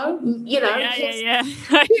 I don't know.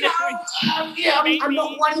 I'm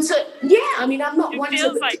not one to. I'm not one to. It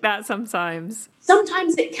feels like that sometimes.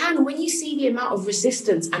 Sometimes it can. When you see the amount of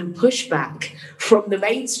resistance and pushback from the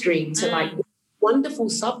mainstream to like wonderful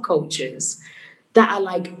subcultures, that are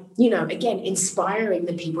like, you know, again, inspiring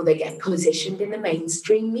the people that get positioned in the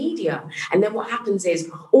mainstream media. And then what happens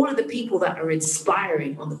is all of the people that are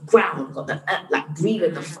inspiring on the ground, got the like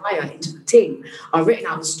breathing the fire into the thing, are written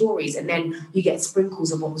out the stories. And then you get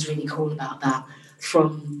sprinkles of what was really cool about that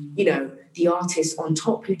from, you know, the artists on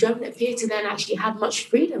top who don't appear to then actually have much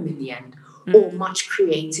freedom in the end or much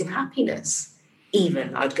creative happiness,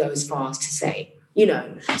 even, I'd go as far as to say. You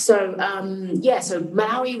know, so so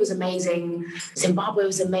Malawi was amazing, Zimbabwe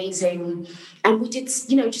was amazing, and we did,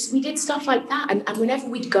 you know, we did stuff like that. And whenever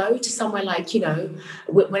we'd go to somewhere like, you know,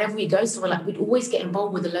 whenever we go somewhere like, we'd always get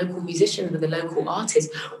involved with the local musician, with the local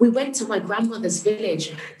artist. We went to my grandmother's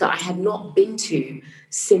village that I had not been to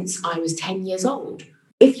since I was 10 years old.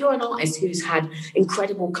 If you're an artist who's had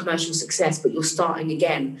incredible commercial success, but you're starting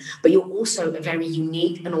again, but you're also a very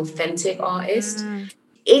unique and authentic artist,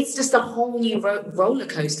 it's just a whole new roller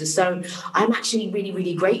coaster. So I'm actually really,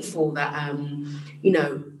 really grateful that, you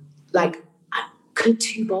know, like, could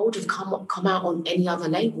Too Bold have come out on any other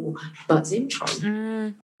label but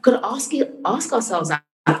Zimtron? Got to ask ourselves that.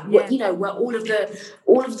 What, you know, were all of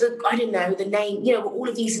the I don't know the name, you know, all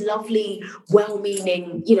of these lovely,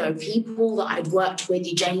 well-meaning, you know, people that I'd worked with,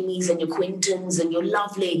 your Jamies and your Quintons and your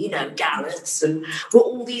lovely, you know, Garretts, and were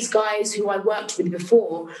all these guys who I worked with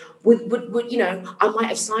before would, you know, I might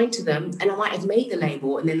have signed to them and I might have made the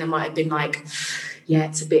label, and then they might have been like, yeah,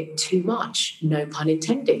 it's a bit too much, no pun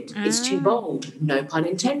intended. It's too bold, no pun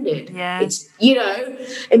intended. Yeah. It's, you know,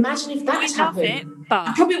 imagine if that happened. It, but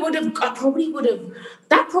that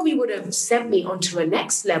probably would have sent me onto a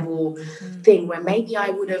next level thing where maybe I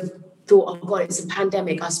would have thought, oh God, it's a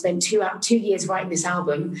pandemic. I spent 2 years writing this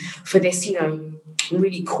album for this, you know,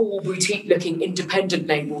 really cool boutique looking independent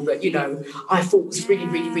label that, you know, I thought was really,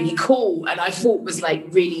 really, really cool, and I thought was like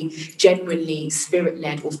really genuinely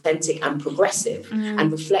spirit-led, authentic and progressive and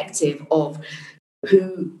reflective of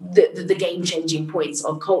who the game-changing points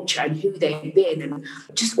of culture and who they've been and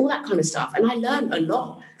just all that kind of stuff. And I learned a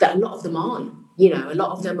lot that a lot of them aren't. You know, a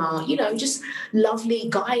lot of them are, you know, just lovely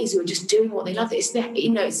guys who are just doing what they love. It's their, you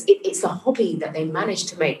know, it's a hobby that they managed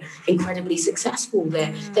to make incredibly successful.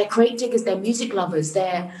 They're crate diggers, they're music lovers,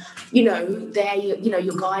 they're you know,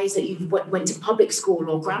 your guys that you went to public school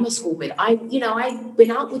or grammar school with. I've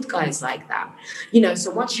been out with guys like that. You know, so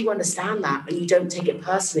once you understand that and you don't take it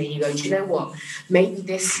personally, you go, do you know what? Maybe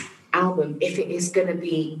this album, if it is going to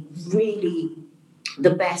be really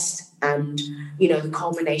the best and, you know, the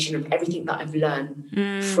culmination of everything that I've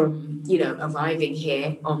learned from, you know, arriving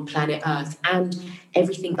here on planet Earth and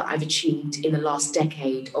everything that I've achieved in the last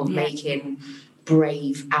decade of making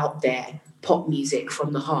brave, out there pop music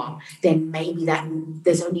from the heart, then maybe that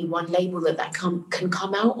there's only one label that can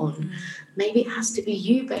come out on. Maybe it has to be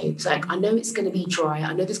you, babes. Like, I know it's going to be dry.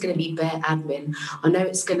 I know there's going to be bare admin. I know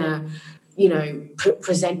it's going to, you know,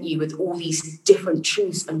 present you with all these different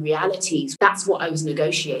truths and realities. That's what I was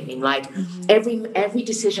negotiating. Like every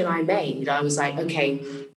decision I made, I was like, okay,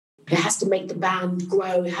 it has to make the band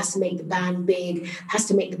grow. It has to make the band big. It has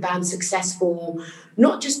to make the band successful.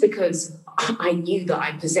 Not just because I knew that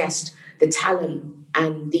I possessed the talent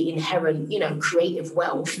and the inherent, you know, creative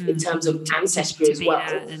wealth in terms of ancestry as well.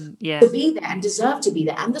 To be there and deserve to be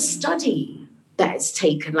there. And the study that it's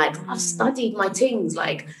taken. Like, I've studied my things.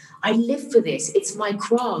 Like, I live for this. It's my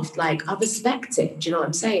craft. Like, I respect it. Do you know what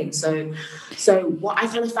I'm saying? So what I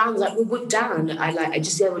kind of found was like, with Dan,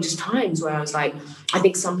 there were just times where I was like, I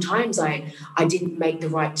think sometimes I didn't make the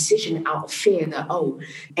right decision out of fear that,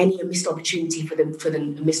 a missed opportunity for the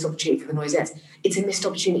missed opportunity for the Noisettes. It's a missed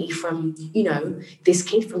opportunity from, you know, this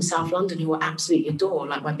kid from South London who I absolutely adore,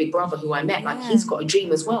 like my big brother who I met, like he's got a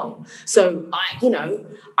dream as well. So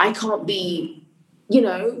I can't be, you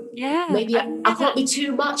know, maybe I can't be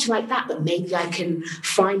too much like that, but maybe I can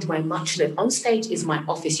find my muchness. On stage is my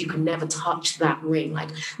office. You can never touch that ring. Like,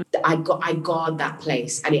 I guard that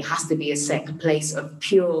place, and it has to be a place of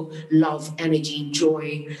pure love, energy,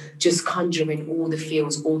 joy, just conjuring all the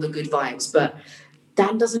feels, all the good vibes. But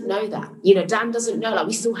Dan doesn't know that. You know, Dan doesn't know. Like,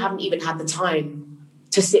 we still haven't even had the time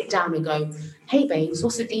to sit down and go, hey, babes,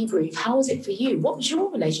 what's the debrief? How was it for you? What was your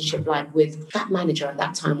relationship like with that manager at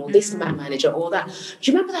that time, or this manager, or that?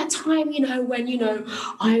 Do you remember that time, you know, when, you know,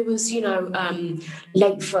 I was, you know,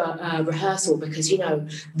 late for rehearsal because, you know,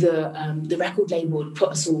 the record label had put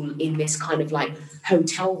us all in this kind of like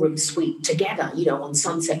hotel room suite together, you know, on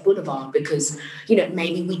Sunset Boulevard because, you know,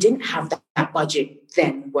 maybe we didn't have that budget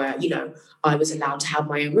then where, you know, I was allowed to have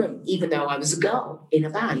my own room, even though I was a girl in a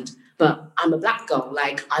band. But I'm a black girl.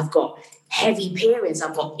 Like, I've got heavy periods.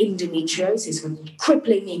 I've got endometriosis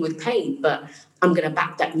crippling me with pain. But I'm going to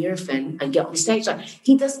back that Nurofen and get on stage. Like,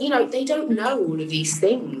 he does, you know, they don't know all of these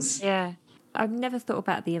things. Yeah. I've never thought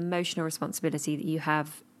about the emotional responsibility that you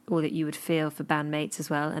have or that you would feel for bandmates as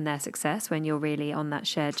well and their success when you're really on that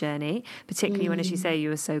shared journey, particularly when, as you say, you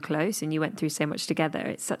were so close and you went through so much together.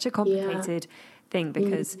 It's such a complicated thing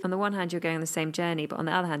because on the one hand, you're going on the same journey, but on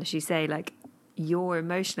the other hand, as you say, like, your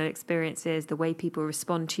emotional experiences, the way people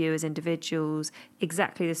respond to you as individuals,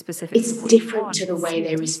 exactly the specific. It's different to the way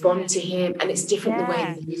they respond to him, and it's different the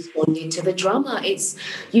way they responded to the drummer. It's,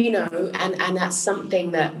 and that's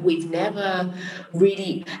something that we've never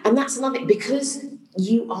really, and that's another, because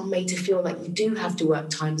you are made to feel like you do have to work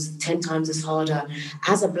 10 times as harder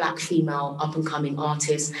as a black female up and coming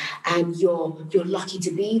artist, and you're lucky to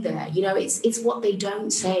be there. It's what they don't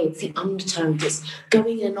say. It's the undertones. It's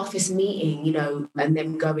going in an office meeting, and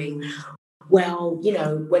them going, well,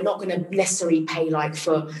 we're not going to necessarily pay like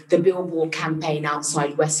for the billboard campaign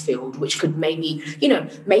outside Westfield, which could maybe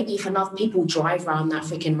if enough people drive around that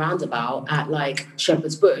freaking roundabout at like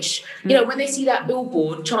Shepherd's Bush, when they see that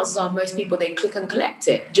billboard, chances are most people, they click and collect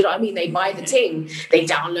it. Do you know what I mean? They buy the ting, they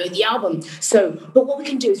download the album. So, but what we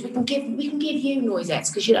can do is we can give you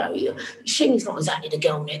noisettes, because Shingy's not exactly the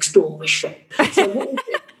girl next door with shit. So what we'll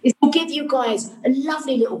do is we'll give you guys a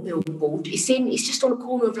lovely little billboard. It's just on the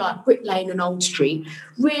corner of like Brick Lane and Old Street.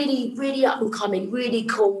 Really, really up and coming, really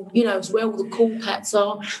cool. It's where all the cool cats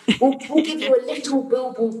are. We'll give you a little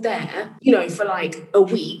billboard there, for like a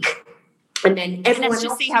week. And then everyone let's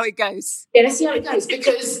just see how it goes. Yeah, let's see how it goes,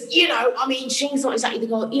 because Shing's not exactly the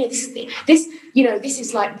girl. This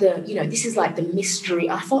is like the mystery.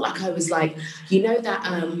 I felt like I was like,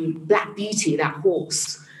 that Black Beauty, that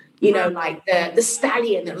horse. Like the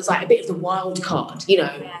stallion that was like a bit of the wild card,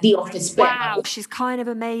 the office bear. Wow, she's kind of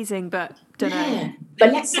amazing, but don't know.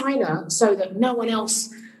 But let's sign her so that no one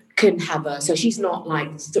else can have her. So she's not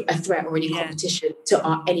like a threat or any competition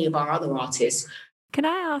to any of our other artists. Can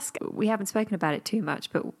I ask, we haven't spoken about it too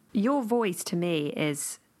much, but your voice to me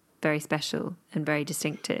is very special and very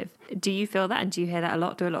distinctive. Do you feel that, and do you hear that a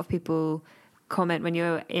lot? Do a lot of people comment when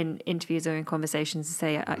you're in interviews or in conversations and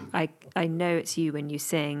say, I know it's you when you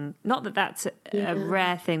sing? Not that that's a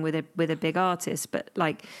rare thing with a big artist, but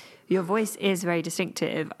like, your voice is very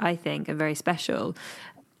distinctive, I think, and very special.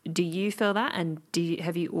 Do you feel that, and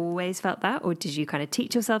have you always felt that, or did you kind of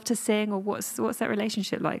teach yourself to sing, or what's that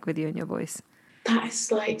relationship like with you and your voice?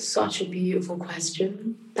 That's like such a beautiful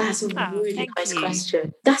question. That's a really nice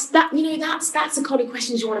question. That's the kind of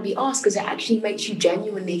questions you want to be asked, because it actually makes you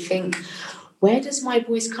genuinely think, where does my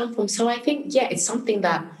voice come from? So I think, it's something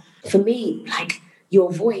that, for me, like,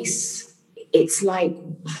 your voice, it's like,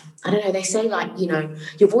 I don't know, they say like,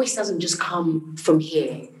 your voice doesn't just come from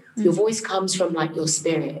here. Your voice comes from like your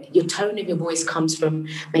spirit. Your tone of your voice comes from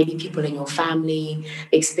maybe people in your family,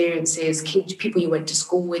 experiences, kids, people you went to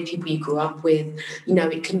school with, people you grew up with.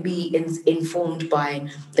 It can be informed by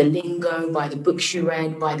the lingo, by the books you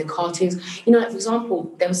read, by the cartoons. Like, for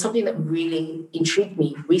example, there was something that really intrigued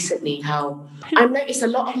me recently, how I noticed a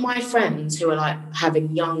lot of my friends who are like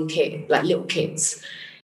having young kids, like little kids,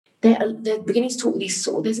 they're beginning to talk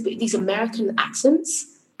with these American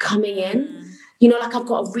accents coming in. Like, I've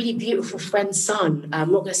got a really beautiful friend's son.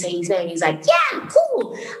 I'm not going to say his name. He's like, yeah,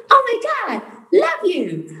 cool. Oh my God, love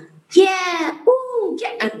you. Yeah, ooh,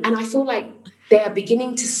 yeah. And I feel like they are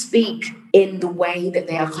beginning to speak in the way that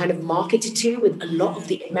they are kind of marketed to, with a lot of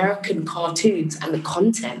the American cartoons and the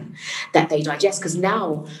content that they digest. Because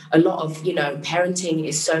now a lot of, parenting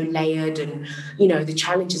is so layered, and, the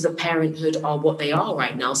challenges of parenthood are what they are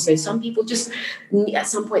right now. So some people just, at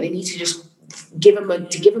some point, they need to just give them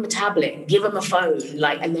a tablet, give them a phone,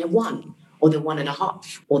 and they're 1, or they're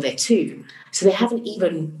 1.5, or they're 2. So they haven't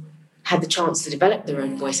even had the chance to develop their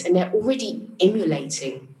own voice, and they're already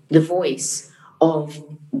emulating the voice of,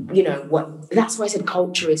 that's why I said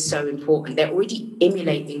culture is so important. They're already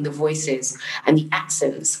emulating the voices and the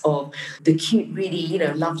accents of the cute, really,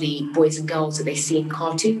 lovely boys and girls that they see in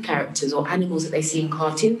cartoon characters, or animals that they see in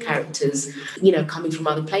cartoon characters, coming from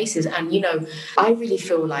other places. And, I really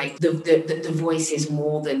feel like the voice is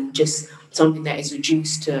more than just something that is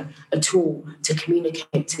reduced to a tool to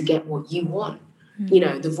communicate, to get what you want.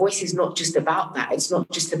 The voice is not just about that. It's not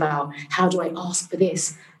just about, how do I ask for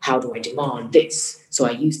this? How do I demand this? So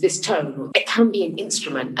I use this tone. It can be an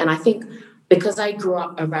instrument. And I think because I grew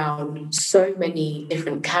up around so many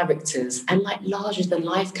different characters, and like larger than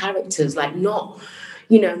life characters, like not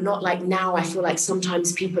like now, I feel like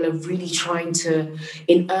sometimes people are really trying to,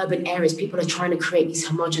 in urban areas, people are trying to create these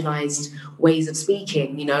homogenized ways of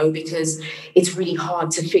speaking, because it's really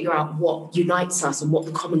hard to figure out what unites us and what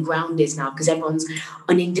the common ground is now, because everyone's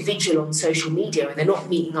an individual on social media and they're not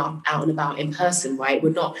meeting up out and about in person, right? We're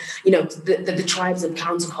not, the tribes of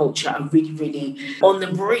counterculture are really, really on the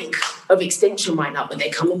brink of extinction right now, but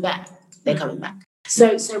they're coming back. They're coming back.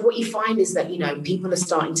 So what you find is that, people are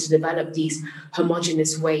starting to develop these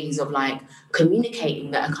homogenous ways of like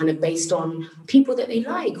communicating that are kind of based on people that they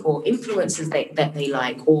like, or influences that they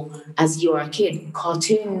like, or as you're a kid,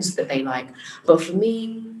 cartoons that they like. But for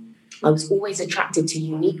me, I was always attracted to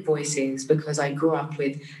unique voices because I grew up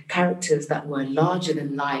with characters that were larger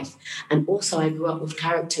than life. And also I grew up with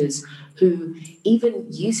characters who, even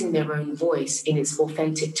using their own voice in its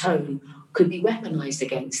authentic tone, could be weaponized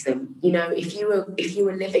against them. If you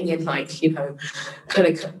were living in kind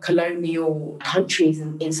of colonial countries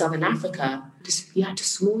in Southern Africa, you had to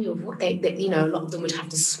small your voice. A lot of them would have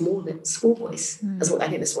to small voice. I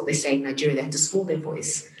think that's what they say in Nigeria. They have to small their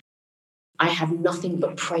voice. I have nothing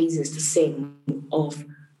but praises to sing of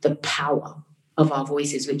the power of our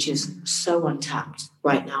voices, which is so untapped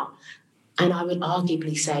right now. And I would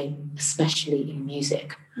arguably say, especially in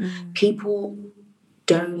music, people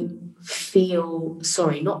don't feel,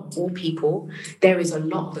 not all people, there is a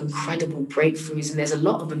lot of incredible breakthroughs, and there's a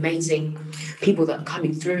lot of amazing people that are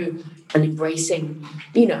coming through and embracing,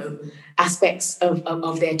 aspects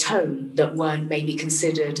of their tone that weren't maybe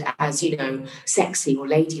considered as, sexy or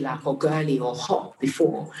ladylike or girly or hot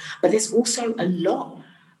before. But there's also a lot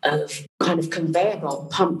of kind of conveyor belt,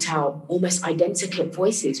 pumped out, almost identical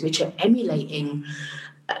voices, which are emulating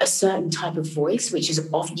a certain type of voice, which is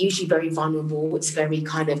often usually very vulnerable. It's very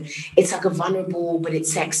it's like a vulnerable, but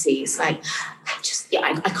it's sexy. It's like,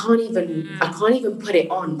 I can't even put it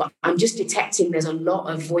on, but I'm just detecting there's a lot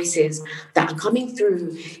of voices that are coming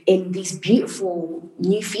through in these beautiful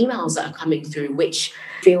new females that are coming through, which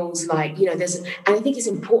feels like, and I think it's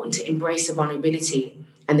important to embrace the vulnerability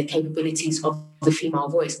and the capabilities of the female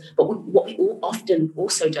voice. But what we often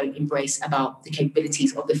also don't embrace about the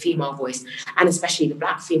capabilities of the female voice, and especially the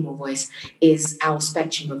Black female voice, is our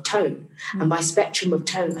spectrum of tone. And by spectrum of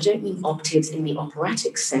tone, I don't mean octaves in the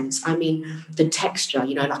operatic sense. I mean the texture,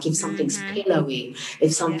 like if something's pillowy,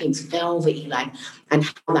 if something's velvety, and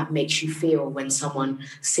how that makes you feel when someone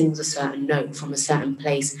sings a certain note from a certain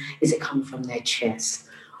place. Is it coming from their chest?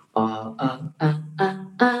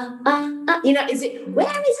 Is it, where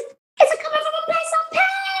is it? Is it coming from a place of pain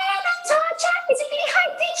and torture? Is it really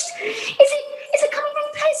high pitched? Is it coming from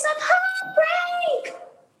a place of heartbreak?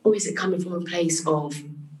 Or is it coming from a place of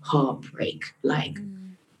heartbreak? Like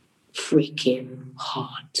freaking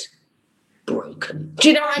heart broken. Do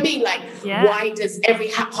you know what I mean? Why does every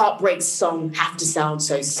heartbreak song have to sound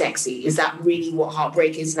so sexy? Is that really what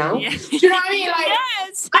heartbreak is now? Yeah. Do you know what I mean?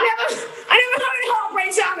 Yes. I never heard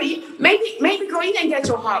heartbreak sound. Maybe girl, you didn't get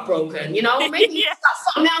your heart broken. Maybe you got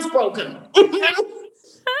something else broken.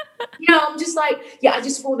 I'm just I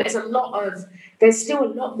just feel there's still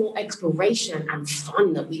a lot more exploration and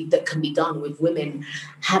fun that can be done with women,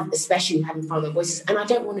 especially having fun with their voices. And I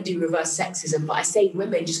don't want to do reverse sexism, but I say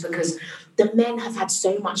women just because the men have had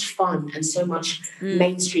so much fun and so much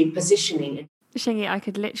mainstream positioning. Shingai, I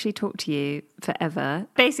could literally talk to you forever.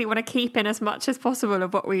 Basically, want to keep in as much as possible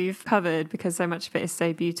of what we've covered because so much of it is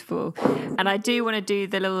so beautiful. And I do want to do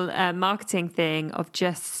the little marketing thing of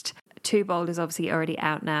just... Too Bold is obviously already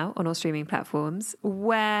out now on all streaming platforms.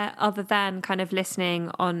 Where, other than kind of listening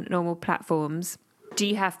on normal platforms, do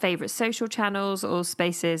you have favourite social channels or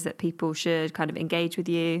spaces that people should kind of engage with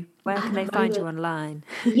you? Where can they find you online?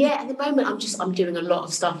 Yeah, at the moment I'm doing a lot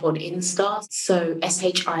of stuff on Insta. So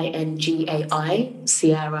SHINGAI,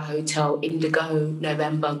 Sierra Hotel Indigo,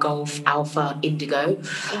 November Golf Alpha Indigo.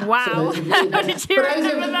 Wow, how did you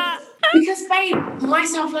remember that? Because, babe, my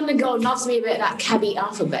South London girl loves me a bit of that cabby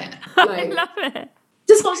alphabet. I love it.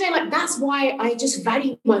 Just what I'm saying, that's why I just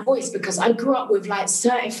value my voice, because I grew up with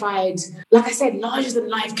certified, like I said, larger than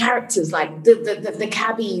life characters, the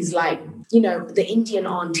cabbies, the Indian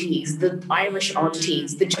aunties, the Irish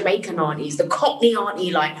aunties, the Jamaican aunties, the Cockney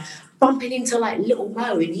auntie, bumping into Little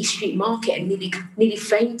Mo in East Street Market and nearly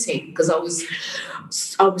fainting because I was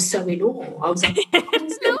so in awe. I was like,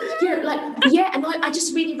 and I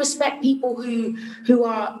just really respect people who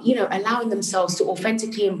are, allowing themselves to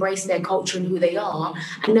authentically embrace their culture and who they are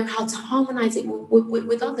and know how to harmonize it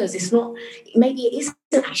with others. It's not, maybe it isn't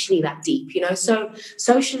actually that deep, So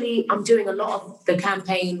socially, I'm doing a lot of the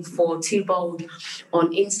campaign for Too Bold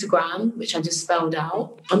on Instagram, which I just spelled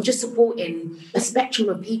out. I'm just supporting a spectrum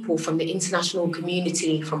of people from the international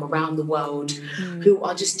community from around the world who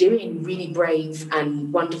are just doing really brave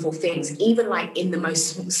and wonderful things, even in the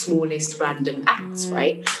most smallest random acts,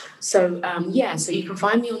 right? So so you can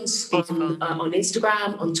find me on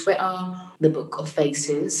Instagram, on Twitter, The Book of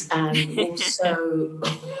Faces, and also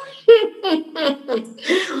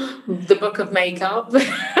The Book of Makeup.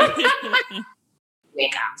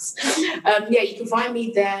 Makeups. You can find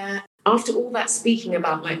me there. After all that speaking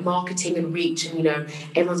about like marketing and reach and,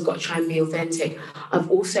 everyone's got to try and be authentic, I've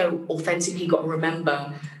also authentically got to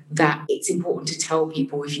remember that it's important to tell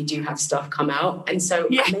people if you do have stuff come out. And so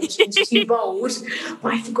I mentioned Too Bold,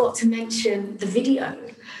 but I forgot to mention the video.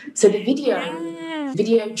 So the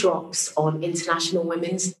video drops on International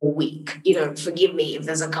Women's Week. Forgive me if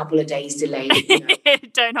there's a couple of days delayed.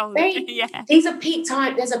 Don't hold it. These are peak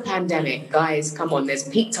time. There's a pandemic, guys. Come on, there's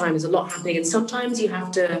peak time. There's a lot happening. And sometimes you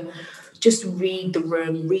have to just read the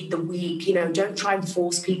room, read the week. Don't try and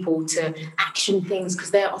force people to action things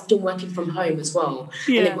because they're often working from home as well.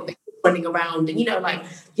 Yeah. And they've got their kids running around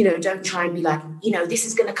and, don't try and be like, this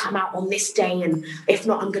is going to come out on this day. And if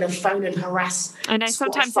not, I'm going to phone and harass. I know,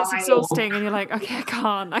 sometimes it's exhausting and you're like, okay, I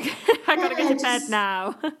can't. I got to go to bed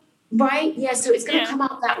now. Right? Yeah, so it's going to come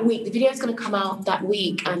out that week. The video is going to come out that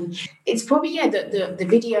week. And it's probably, the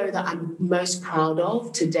video that I'm most proud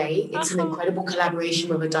of today. It's an incredible collaboration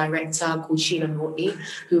with a director called Sheila Nortley,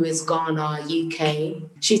 who is Ghana, UK.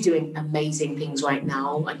 She's doing amazing things right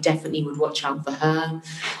now. I definitely would watch out for her.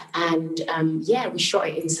 And we shot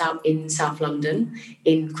it in South London,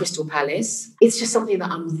 in Crystal Palace. It's just something that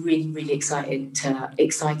I'm really, really excited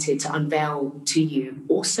to unveil to you.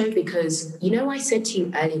 Also because, I said to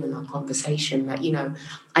you earlier in our conversation that,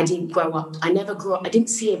 I didn't grow up. I didn't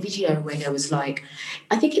see a video where there was like,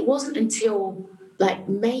 I think it wasn't until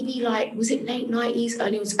maybe was it late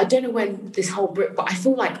 90s? I don't know when this whole Brit, but I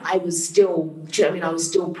feel like I was still, I was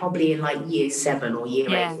still probably in year 7 or year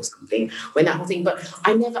 8 or something when that whole thing, but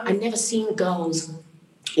I never seen girls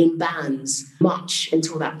in bands much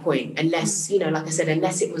until that point, unless, like I said,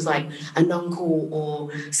 unless it was like an uncle or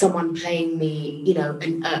someone playing me,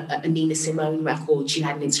 a Nina Simone record, she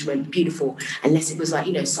had an instrument, beautiful. Unless it was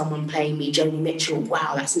like, someone playing me Joni Mitchell,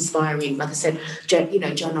 wow, that's inspiring. Like I said, Joan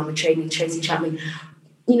Armatrading, Tracy Chapman,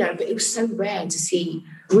 but it was so rare to see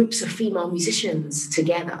groups of female musicians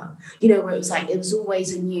together, where it was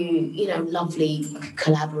always a new, lovely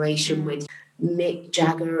collaboration with Mick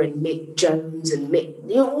Jagger and Mick Jones and Mick,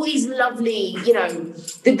 all these lovely,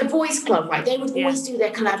 the boys club, right? They would always do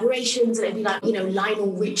their collaborations, and it'd be like,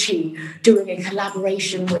 Lionel Richie doing a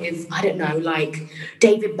collaboration with, I don't know, like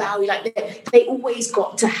David Bowie. Like they always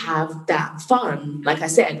got to have that fun, like I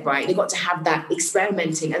said, right? They got to have that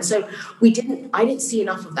experimenting. And so I didn't see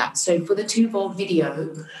enough of that. So for the Too Bold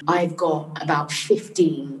video, I've got about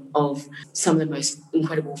 15 of some of the most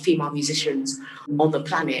incredible female musicians on the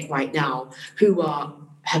planet right now who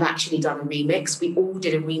have actually done a remix. We all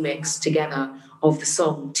did a remix together of the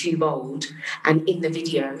song Too Bold, and in the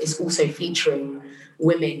video it's also featuring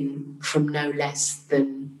women from no less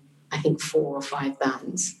than, I think, 4 or 5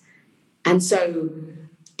 bands. And so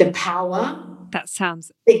the power, that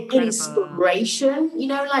sounds the incredible. Inspiration,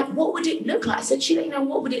 what would it look like? I said, Sheila,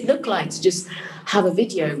 what would it look like to just have a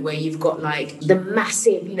video where you've got like the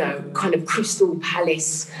massive, kind of Crystal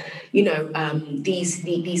Palace,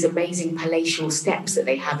 these amazing palatial steps that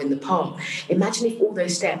they have in the park. Imagine if all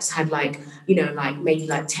those steps had maybe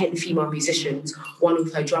 10 female musicians, one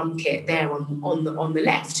with her drum kit there on the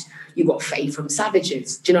left. You've got Faye from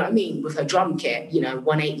Savages, do you know what I mean? With her drum kit,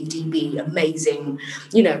 180 dB, amazing,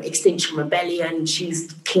 Extinction Rebellion,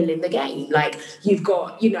 she's killing the game. Like, you've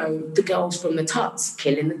got, the girls from the Tuts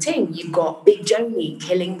killing the ting. You've got Big Joni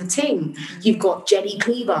killing the ting. You've got Jenny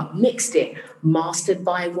Cleaver, mixed it, mastered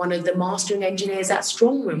by one of the mastering engineers at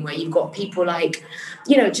Strongroom, where you've got people like,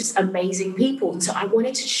 just amazing people. And so I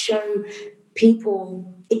wanted to show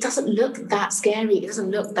people, it doesn't look that scary. It doesn't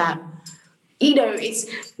look that,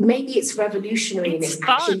 it's revolutionary and it's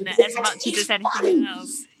fun action. as much as anything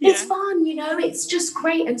else. Yeah. It's fun, it's just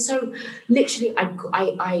great. And so literally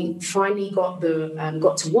I finally got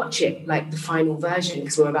to watch it, like the final version,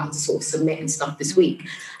 because we're about to sort of submit and stuff this week.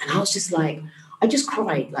 And I was just like, I just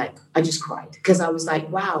cried because I was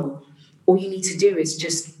like, wow, all you need to do is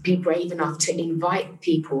just be brave enough to invite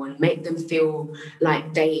people and make them feel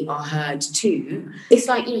like they are heard too. It's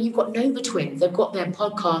like, you've got Nova Twins. They've got their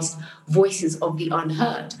podcast, Voices of the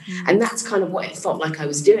Unheard. And that's kind of what it felt like I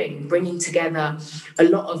was doing, bringing together a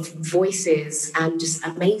lot of voices and just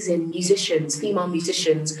amazing musicians, female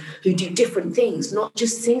musicians who do different things, not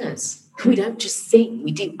just singers. We don't just sing,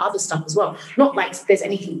 we do other stuff as well. Not like there's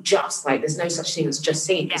anything just, like there's no such thing as just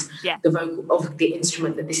singing. The vocal of the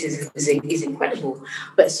instrument that this is incredible.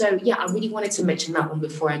 But so, I really wanted to mention that one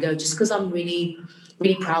before I go, just because I'm really,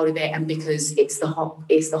 really proud of it, and because it's the Hot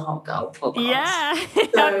Girl podcast. Yeah,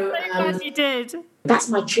 So, I'm so glad you did. That's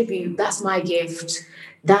my tribute, that's my gift.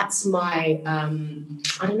 that's my I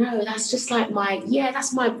don't know, that's just like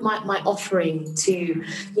that's my offering to,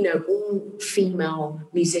 all female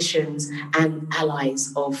musicians and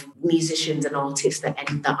allies of musicians and artists that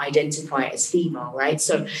identify as female, right?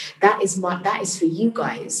 So that is for you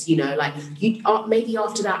guys, like you maybe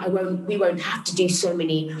after that we won't have to do so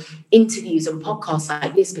many interviews and podcasts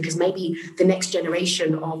like this, because maybe the next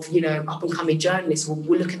generation of up and coming journalists will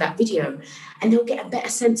look at that video and they'll get a better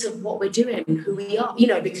sense of what we're doing, who we are,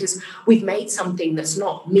 because we've made something that's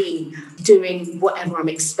not me doing whatever I'm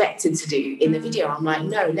expected to do in the video. I'm like,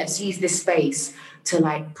 no, let's use this space to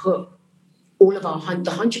like put all of the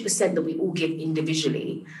 100% that we all give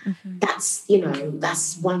individually. That's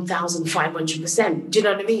 1,500%. Do you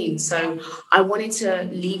know what I mean? So I wanted to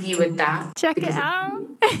leave you with that. Check it out.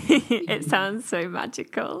 It sounds so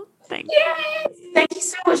magical. Thank you. Yes, thank you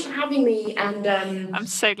so much for having me. And I'm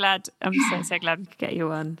so glad. I'm so glad we could get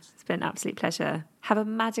you on. It's been an absolute pleasure. Have a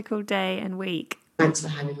magical day and week. Thanks for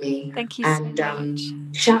having me. Thank you so much.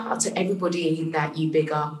 Shout out to everybody that you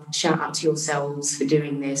big up. Shout out to yourselves for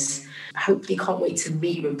doing this. Hopefully can't wait to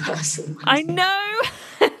meet you in person. I know.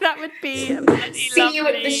 That would be lovely. See you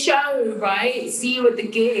at the show, right? See you at the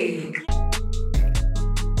gig.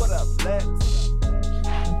 What up, Lex?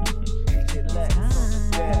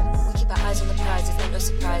 Eyes on the prize, it's not no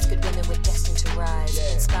surprise. Good women, we're destined to rise.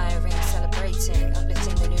 Inspiring, celebrating,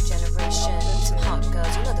 uplifting the new generation. Some hot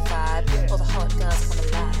girls, you know the vibe. All the hot girls come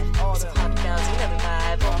alive. Some hot girls, you know the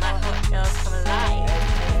vibe. All my hot girls come alive.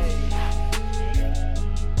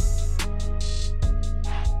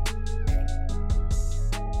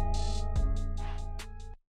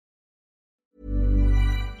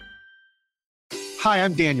 Hi,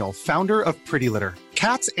 I'm Daniel, founder of Pretty Litter.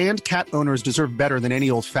 Cats and cat owners deserve better than any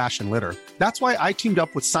old-fashioned litter. That's why I teamed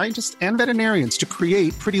up with scientists and veterinarians to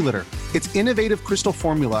create Pretty Litter. Its innovative crystal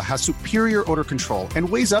formula has superior odor control and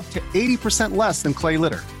weighs up to 80% less than clay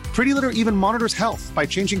litter. Pretty Litter even monitors health by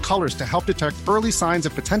changing colors to help detect early signs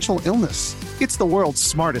of potential illness. It's the world's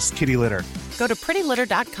smartest kitty litter. Go to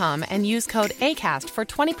prettylitter.com and use code ACAST for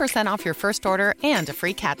 20% off your first order and a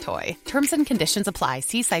free cat toy. Terms and conditions apply.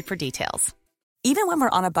 See site for details. Even when we're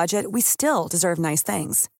on a budget, we still deserve nice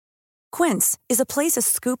things. Quince is a place to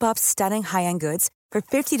scoop up stunning high-end goods for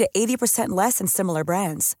 50 to 80% less than similar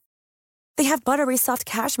brands. They have buttery soft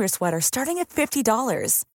cashmere sweaters starting at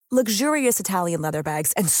 $50, luxurious Italian leather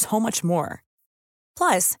bags, and so much more.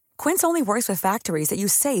 Plus, Quince only works with factories that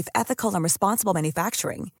use safe, ethical, and responsible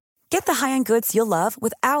manufacturing. Get the high-end goods you'll love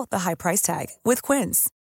without the high price tag with Quince.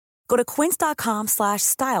 Go to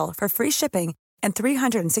quince.com/style for free shipping and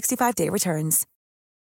 365-day returns.